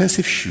most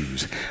expensive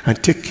shoes.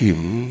 And take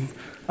him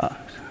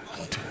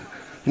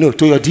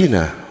to your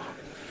dinner.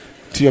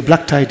 To your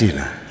black tie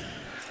dinner.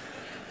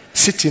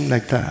 Sit him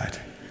like that.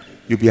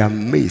 You'll be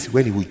amazed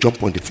when he will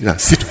jump on the thing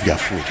and sit with your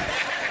food.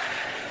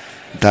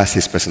 That's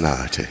his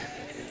personality.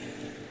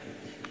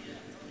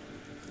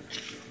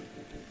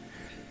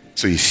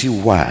 So you see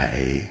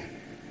why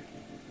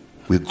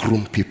we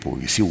groom people.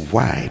 You see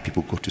why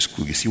people go to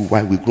school. You see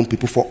why we groom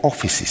people for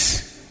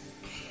offices.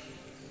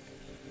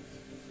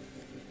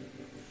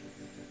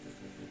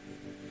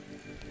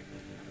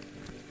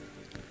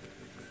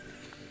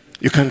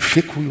 You can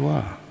fake who you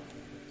are.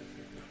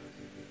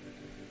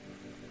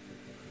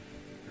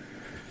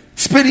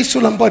 Spirit,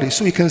 soul, and body,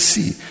 so you can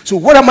see. So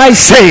what am I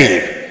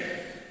saying?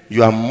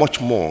 You are much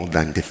more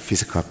than the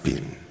physical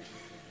being.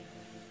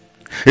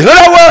 In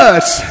other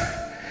words,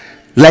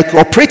 like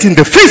operating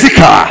the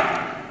physical,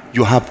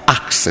 you have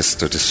access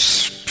to the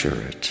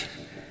spirit.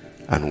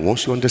 And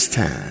once you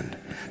understand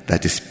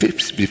that the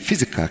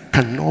physical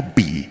cannot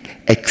be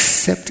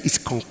except it's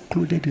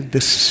concluded in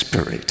the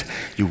spirit,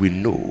 you will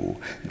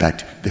know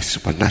that the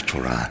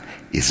supernatural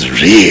is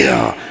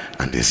real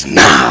and is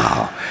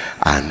now.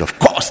 And of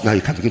course, now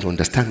you can begin to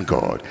understand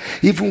God.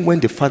 Even when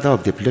the father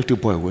of the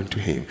epileptic boy went to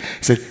him,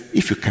 he said,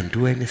 if you can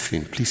do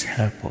anything, please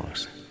help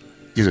us.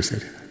 Jesus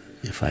said,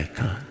 if I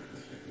can,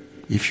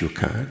 if you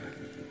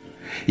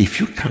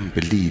can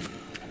believe,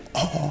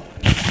 all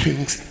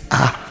things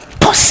are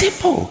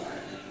possible.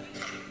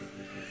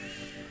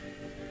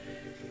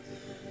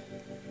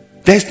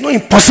 There is no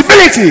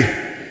impossibility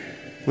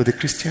with the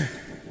Christian.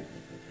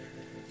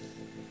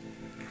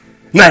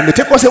 Now, it may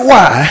take us a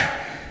while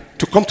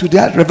to come to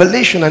that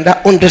revelation and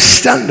that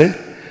understanding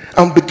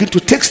and begin to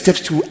take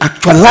steps to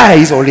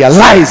actualize or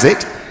realize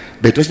it,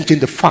 but it doesn't change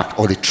the fact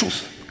or the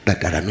truth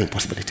that there are no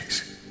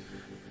impossibilities.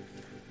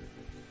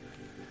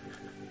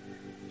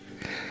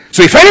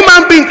 So if any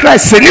man be in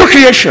Christ is a new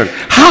creation,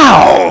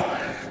 how?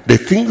 The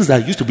things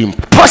that used to be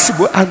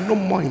impossible are no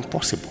more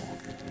impossible.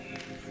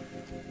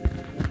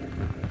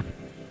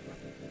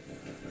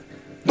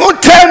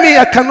 Don't tell me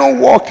I cannot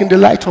walk in the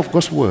light of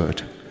God's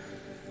word.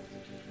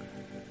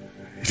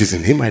 It is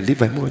in him I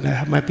live, I move, and I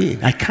have my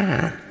being. I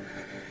can.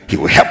 He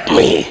will help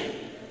me.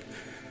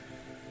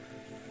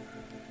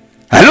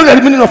 I look at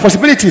the meaning of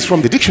possibilities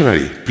from the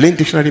dictionary, plain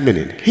dictionary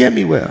meaning. Hear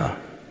me well.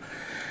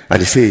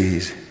 And it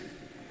says,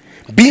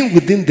 being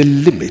within the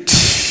limit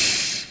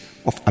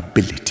of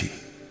ability,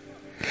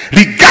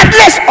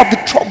 regardless of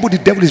the trouble the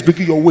devil is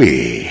bringing your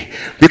way,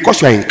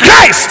 because you are in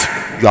Christ,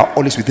 you are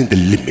always within the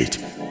limit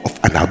of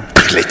an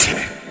ability.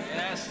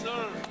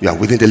 You are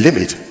within the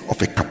limit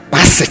of a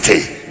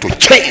capacity to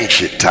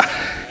change it.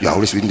 You are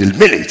always within the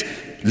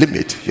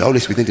limit. You are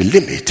always within the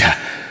limit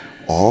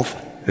of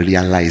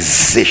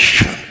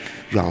realization.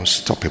 You are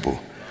unstoppable.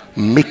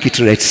 Make it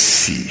Red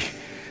Sea.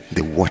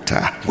 The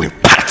water will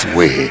part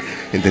away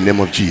in the name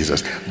of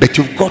Jesus. But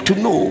you've got to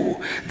know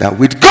that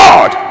with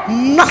God,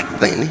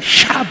 nothing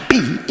shall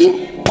be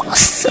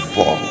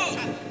impossible.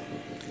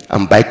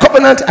 And by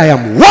covenant, I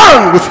am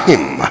one with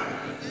him.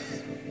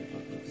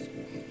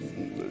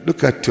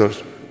 Look at your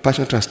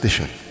Passion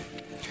Translation.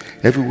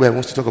 Everywhere it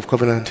wants to talk of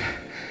covenant,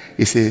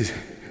 it says,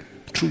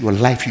 through your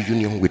life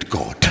union with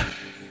God.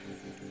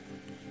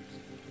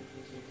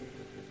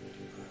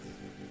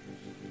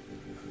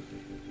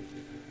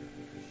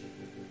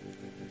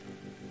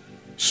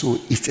 So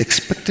it's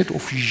expected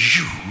of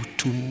you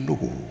to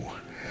know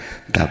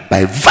that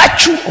by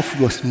virtue of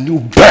your new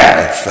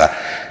birth,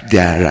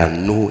 there are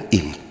no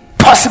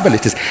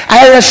impossibilities.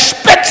 I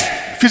respect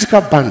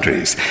physical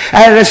boundaries.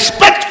 I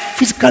respect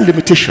physical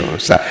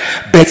limitations.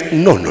 But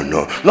no,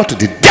 not to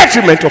the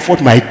detriment of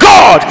what my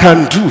God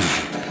can do.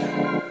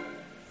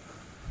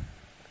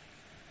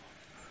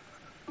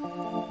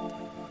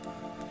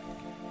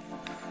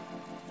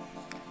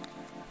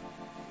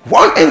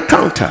 One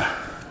encounter.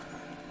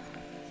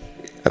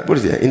 What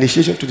is it?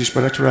 Initiation to the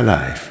supernatural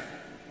life.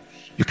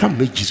 You can't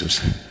meet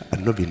Jesus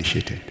and not be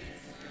initiated.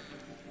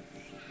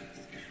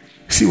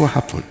 See what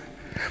happened.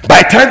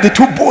 By the time the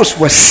two boats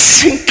were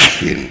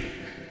sinking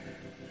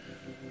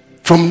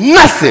from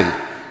nothing,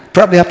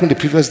 probably happened the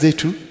previous day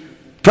too,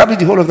 probably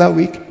the whole of that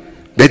week,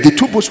 but the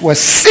two boats were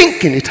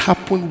sinking. It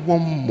happened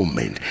one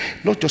moment,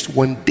 not just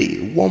one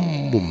day,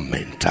 one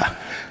moment.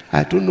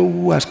 I don't know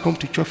who has come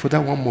to church for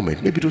that one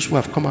moment. Maybe those who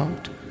have come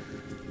out.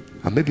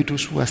 And maybe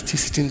those who are still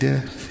sitting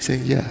there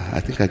saying, yeah, I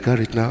think I got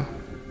it now.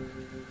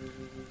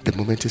 The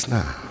moment is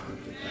now.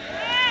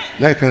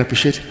 Now you can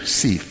appreciate.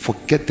 See,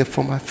 forget the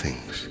former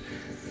things.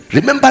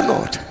 Remember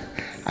not,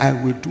 I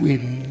will do it.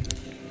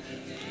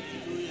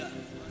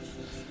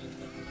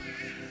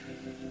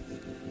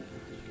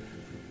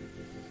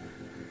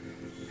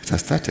 It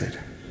has started.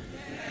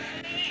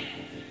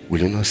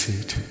 Will you not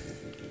see it?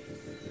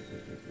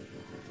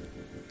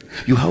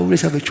 You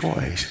always have a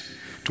choice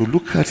to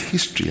look at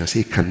history and say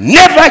it can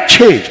never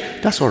change.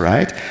 That's all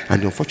right.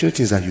 And the unfortunate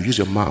thing is that you use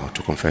your mouth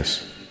to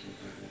confess.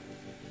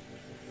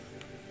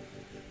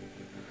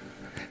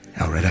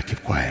 I'd rather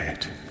keep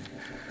quiet.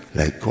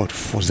 Like God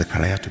forced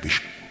Zechariah to be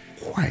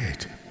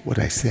quiet. What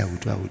I say I will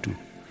do, I will do.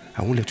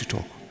 I won't let you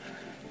talk.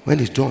 When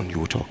it's done, you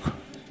will talk.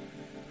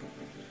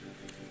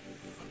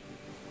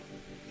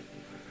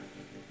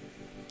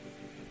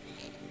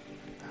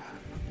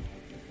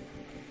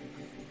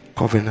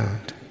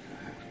 Covenant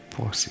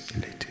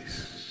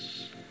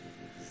possibilities.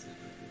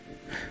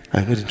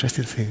 I know the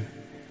interesting thing,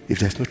 if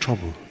there's no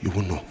trouble, you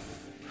will know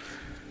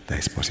that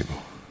it's possible.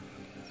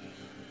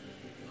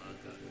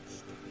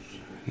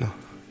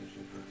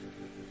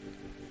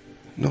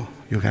 No,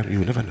 you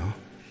will never know.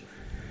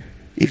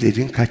 If they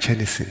didn't catch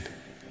anything,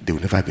 they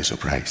will never be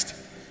surprised.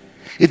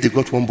 If they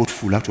got one boat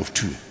full out of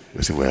two,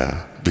 they'll say,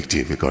 well, big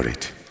deal, we got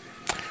it.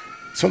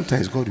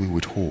 Sometimes God will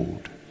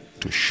withhold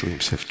to show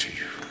himself to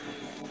you.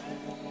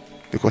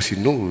 Because he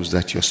knows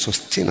that your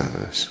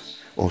sustenance,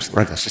 or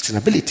rather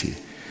sustainability,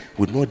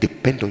 would not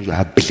depend on your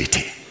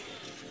ability.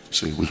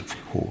 So he will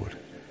hold.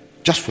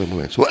 Just for a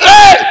moment. So,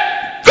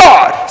 hey,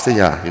 God! Say,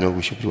 yeah,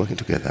 we should be working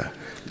together.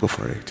 Go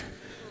for it.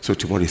 So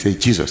tomorrow he say,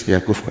 Jesus, yeah,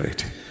 go for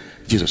it.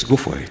 Jesus, go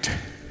for it.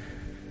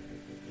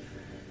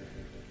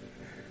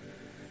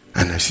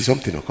 And I see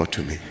something occur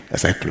to me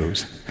as I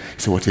close.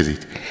 So what is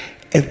it?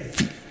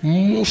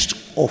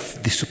 Most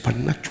of the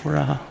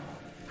supernatural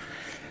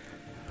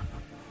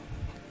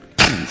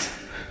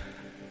proof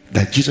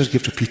that Jesus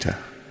gave to Peter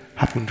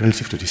happened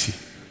relative to the sea.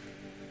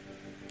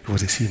 He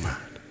was a seaman.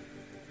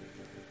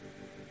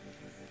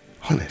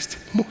 Honest,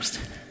 most.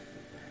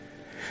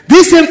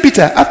 This same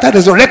Peter, after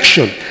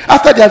resurrection,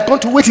 after they had gone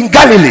to wait in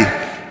Galilee,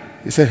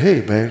 he said,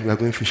 hey, man, we are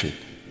going fishing.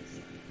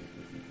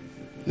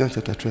 John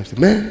chapter 12 said,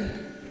 man,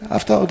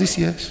 after all these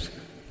years,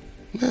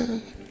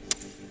 man.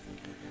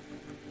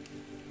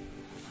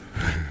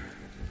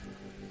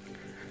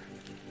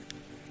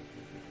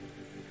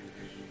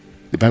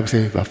 The Bible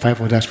says about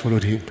 5 others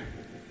followed him.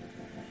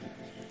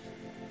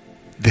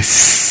 The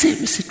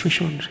same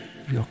situation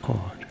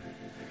reoccurred.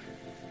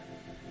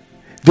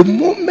 The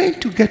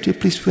moment you get to a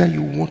place where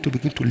you want to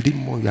begin to lean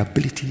more on your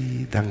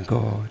ability than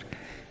God,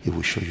 he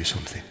will show you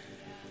something.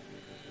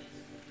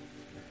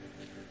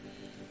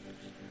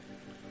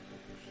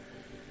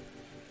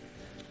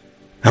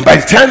 And by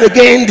the time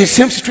again, the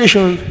same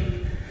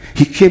situation,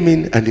 he came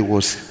in and it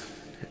was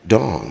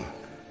dawn.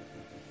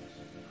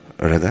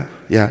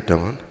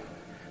 Dawn.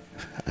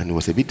 And it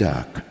was a bit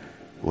dark.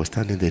 He was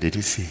standing there, they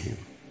didn't see him.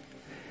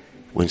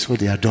 When he saw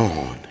they are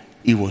dawn,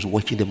 he was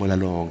watching them all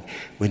along.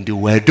 When they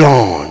were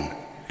dawn,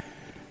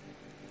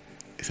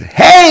 he said,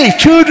 hey,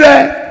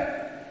 children!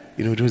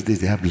 Those days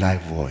they have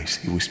live voice.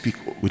 He will speak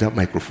without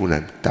microphone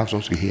and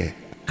thousands will hear.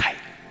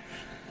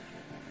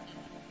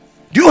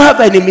 Do you have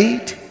any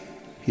meat?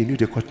 He knew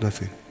they caught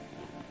nothing.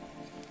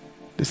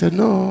 They said,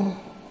 no,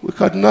 we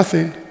caught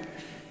nothing. He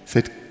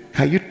said,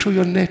 can you throw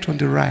your net on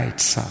the right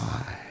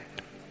side?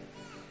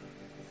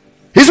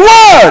 His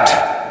word!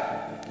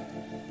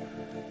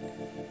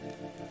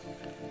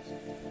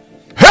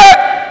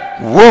 Hey!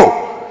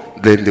 Whoa!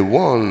 Then the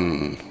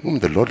one whom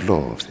the Lord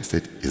loves, he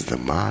said, is the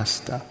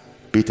master.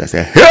 Peter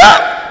said,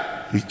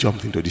 hey! He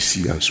jumped into the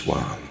sea and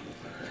swam.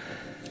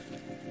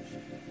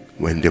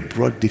 When they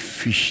brought the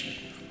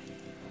fish,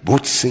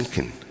 boat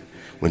sinking,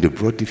 when they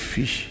brought the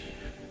fish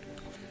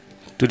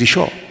to the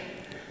shore,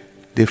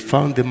 they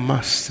found the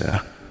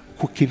master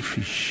cooking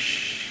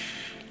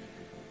fish.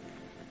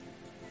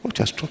 What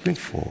you are struggling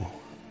for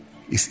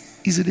is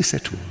easily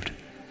settled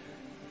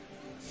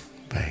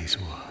by his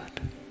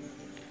word.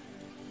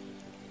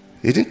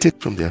 They didn't take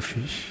from their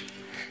fish.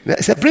 They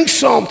said, bring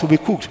some to be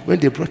cooked. When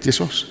they brought the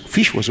sauce,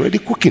 fish was already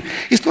cooking.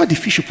 It's not the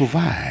fish you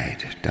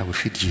provide that will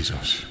feed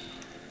Jesus.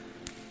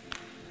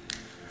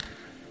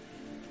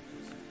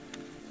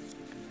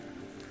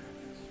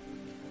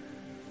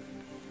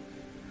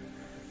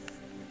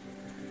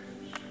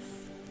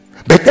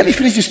 But then he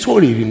finished the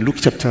story in Luke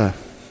chapter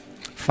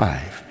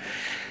 5.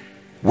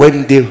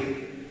 When they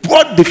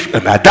brought the fish,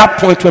 and at that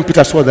point when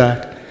Peter saw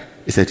that,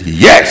 he said,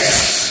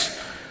 yes,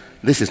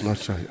 this is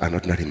not an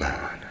ordinary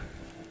man.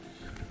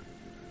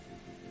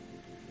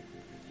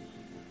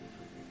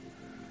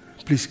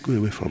 Please go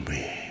away from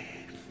me.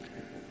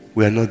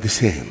 We are not the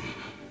same.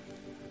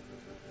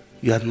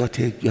 You are not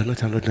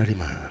an ordinary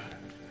man.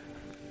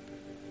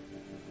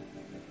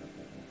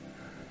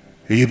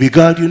 You be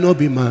God, you not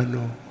be man,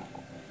 no.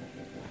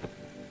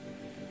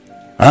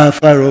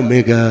 Alpha,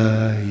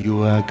 Omega,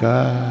 you are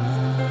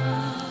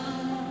God.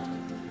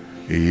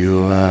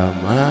 You are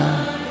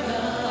my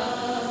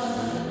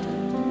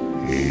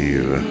God.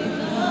 You are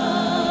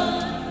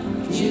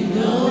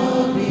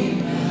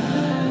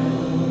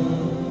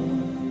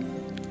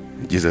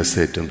Jesus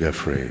said, don't be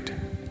afraid.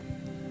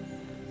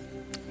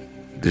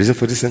 The reason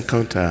for this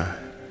encounter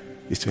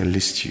is to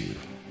enlist you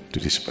to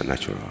the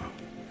supernatural.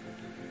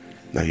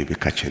 Now you'll be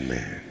catching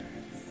men.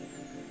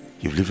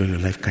 You've lived all your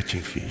life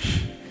catching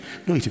fish.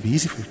 No, it will be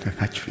easy for you to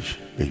catch fish,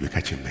 but you'll be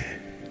catching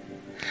men.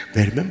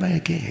 But remember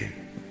again,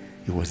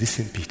 it was this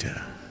same Peter.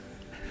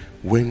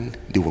 When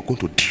they were going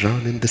to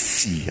drown in the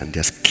sea, and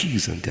their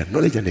skills and their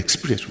knowledge and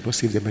experience would not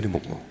save them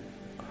anymore.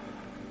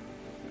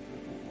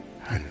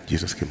 And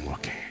Jesus came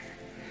walking.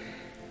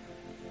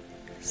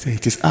 Say,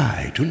 it is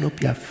I, do not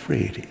be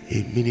afraid.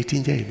 A minute.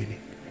 He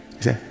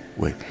said,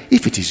 well,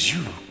 if it is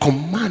you,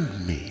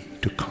 command me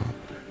to come.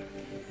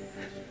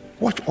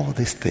 Watch all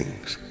these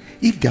things.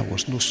 If there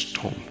was no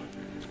storm,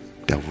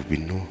 there would be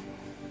no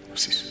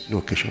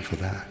occasion for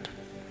that.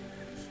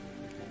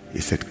 He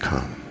said,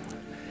 come.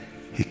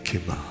 He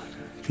came out.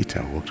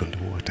 Peter walked on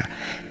the water.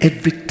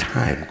 Every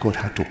time God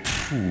had to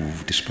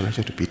prove the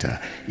supernatural to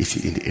Peter, it's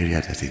in the area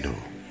that they know.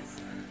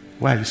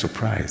 Why are you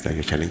surprised that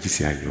your challenges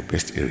here are in your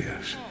best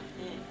areas?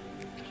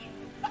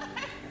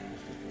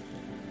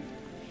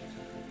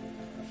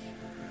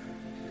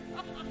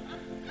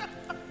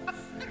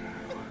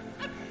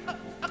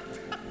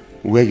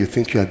 Where you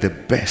think you are the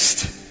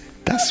best,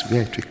 that's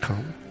where it will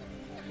come.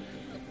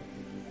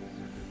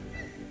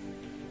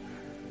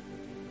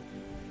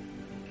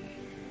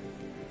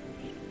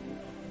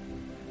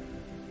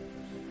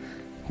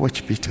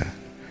 Watch Peter.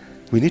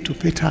 We need to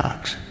pay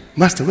tax.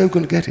 Master, where are we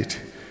going to get it?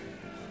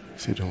 He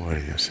said, don't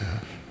worry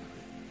yourself.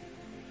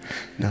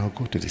 Now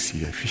go to the sea,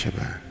 you're a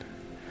fisherman.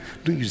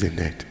 Don't use a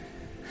net.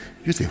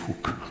 Use a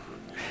hook.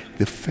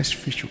 The first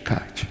fish you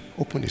catch,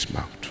 open his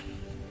mouth.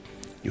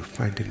 You'll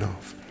find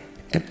enough.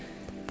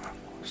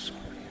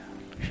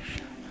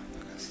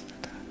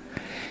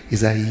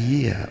 It's a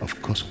year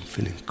of God's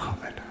unfailing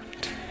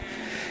covenant.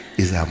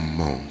 It's a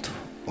month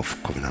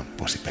of covenant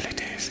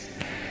possibilities.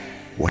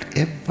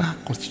 Whatever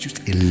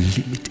constitutes a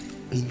limit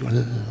in your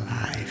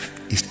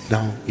life is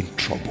now in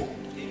trouble.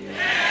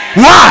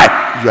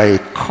 Why? You are a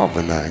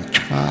covenant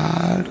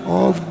child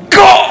of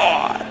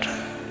God.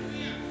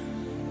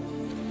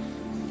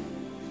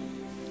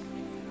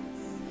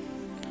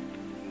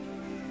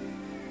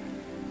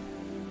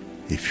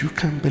 If you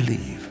can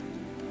believe,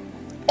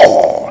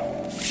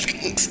 all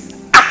things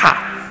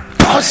are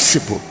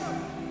possible.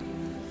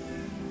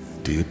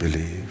 Do you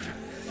believe?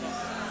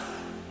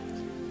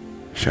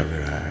 Shall we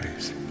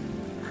rise?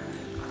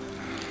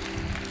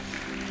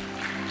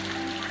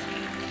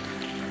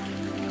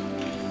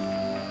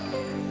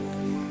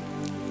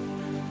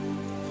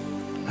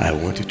 I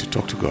want you to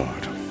talk to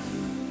God.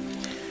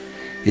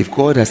 If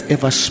God has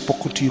ever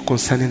spoken to you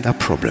concerning that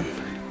problem,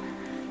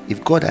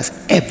 if God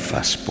has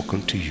ever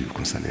spoken to you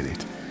concerning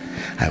it,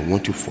 I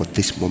want you for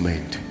this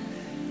moment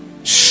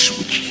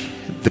switch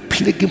the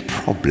plaguing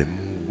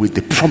problem with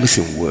the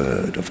promising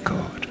word of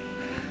God.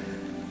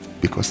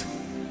 Because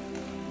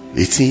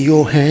it's in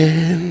your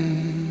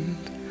hand.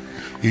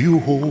 You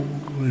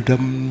hold a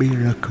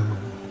miracle.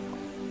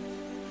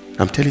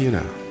 I'm telling you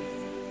now.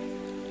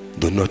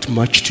 Though not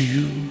much to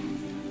you,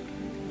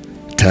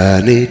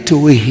 turn it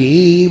to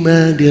him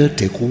and he'll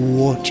take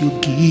what you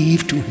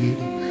give to him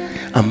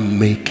and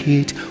make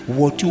it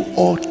what you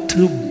ought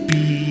to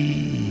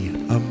be.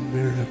 A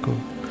miracle.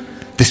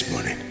 This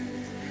morning.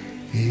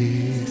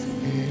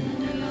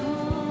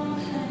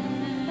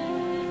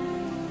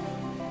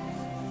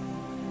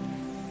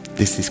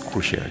 This is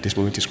crucial. This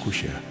moment is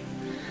crucial.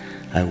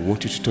 I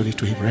want you to turn it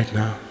to him right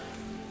now.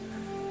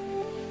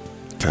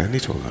 Turn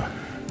it over.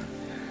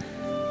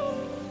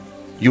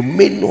 You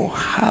may not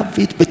have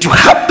it, but you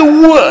have the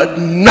word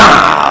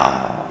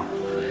now.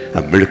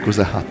 And miracles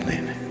are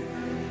happening.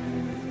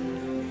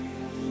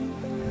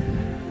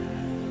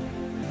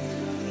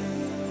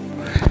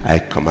 I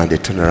command a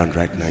turnaround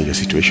right now in your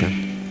situation.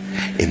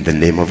 In the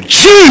name of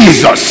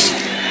Jesus.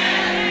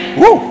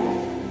 Whoa.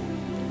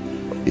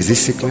 Is this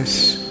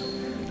sickness?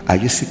 Are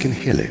you seeking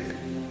healing?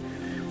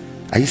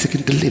 Are you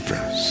seeking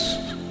deliverance?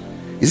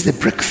 Is it a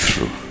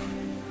breakthrough?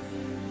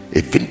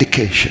 A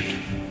vindication?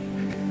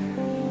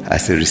 I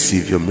say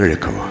receive your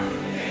miracle.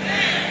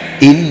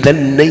 In the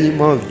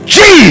name of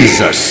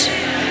Jesus.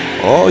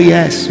 Oh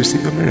yes,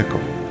 receive your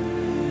miracle.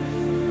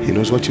 He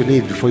knows what you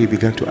need before you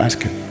begin to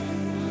ask him.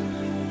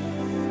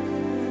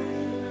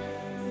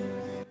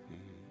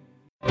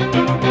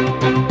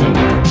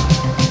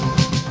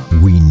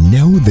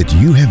 That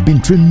you have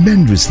been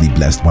tremendously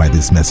blessed by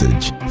this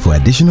message. For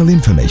additional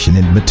information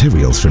and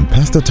materials from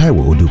Pastor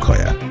Taiwo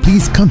Odukoya,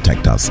 please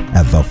contact us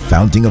at the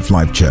Fountain of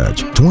Life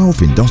Church,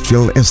 12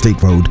 Industrial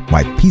Estate Road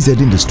by PZ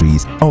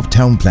Industries of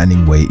Town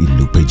Planning Way in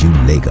Lupeju,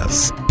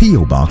 Lagos.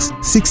 P.O. Box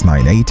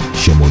 698,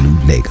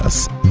 Shomolu,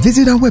 Lagos.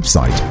 Visit our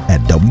website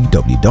at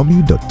www.tfolc.org.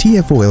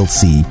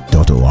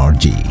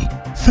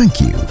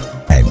 Thank you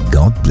and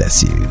God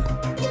bless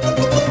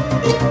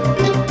you.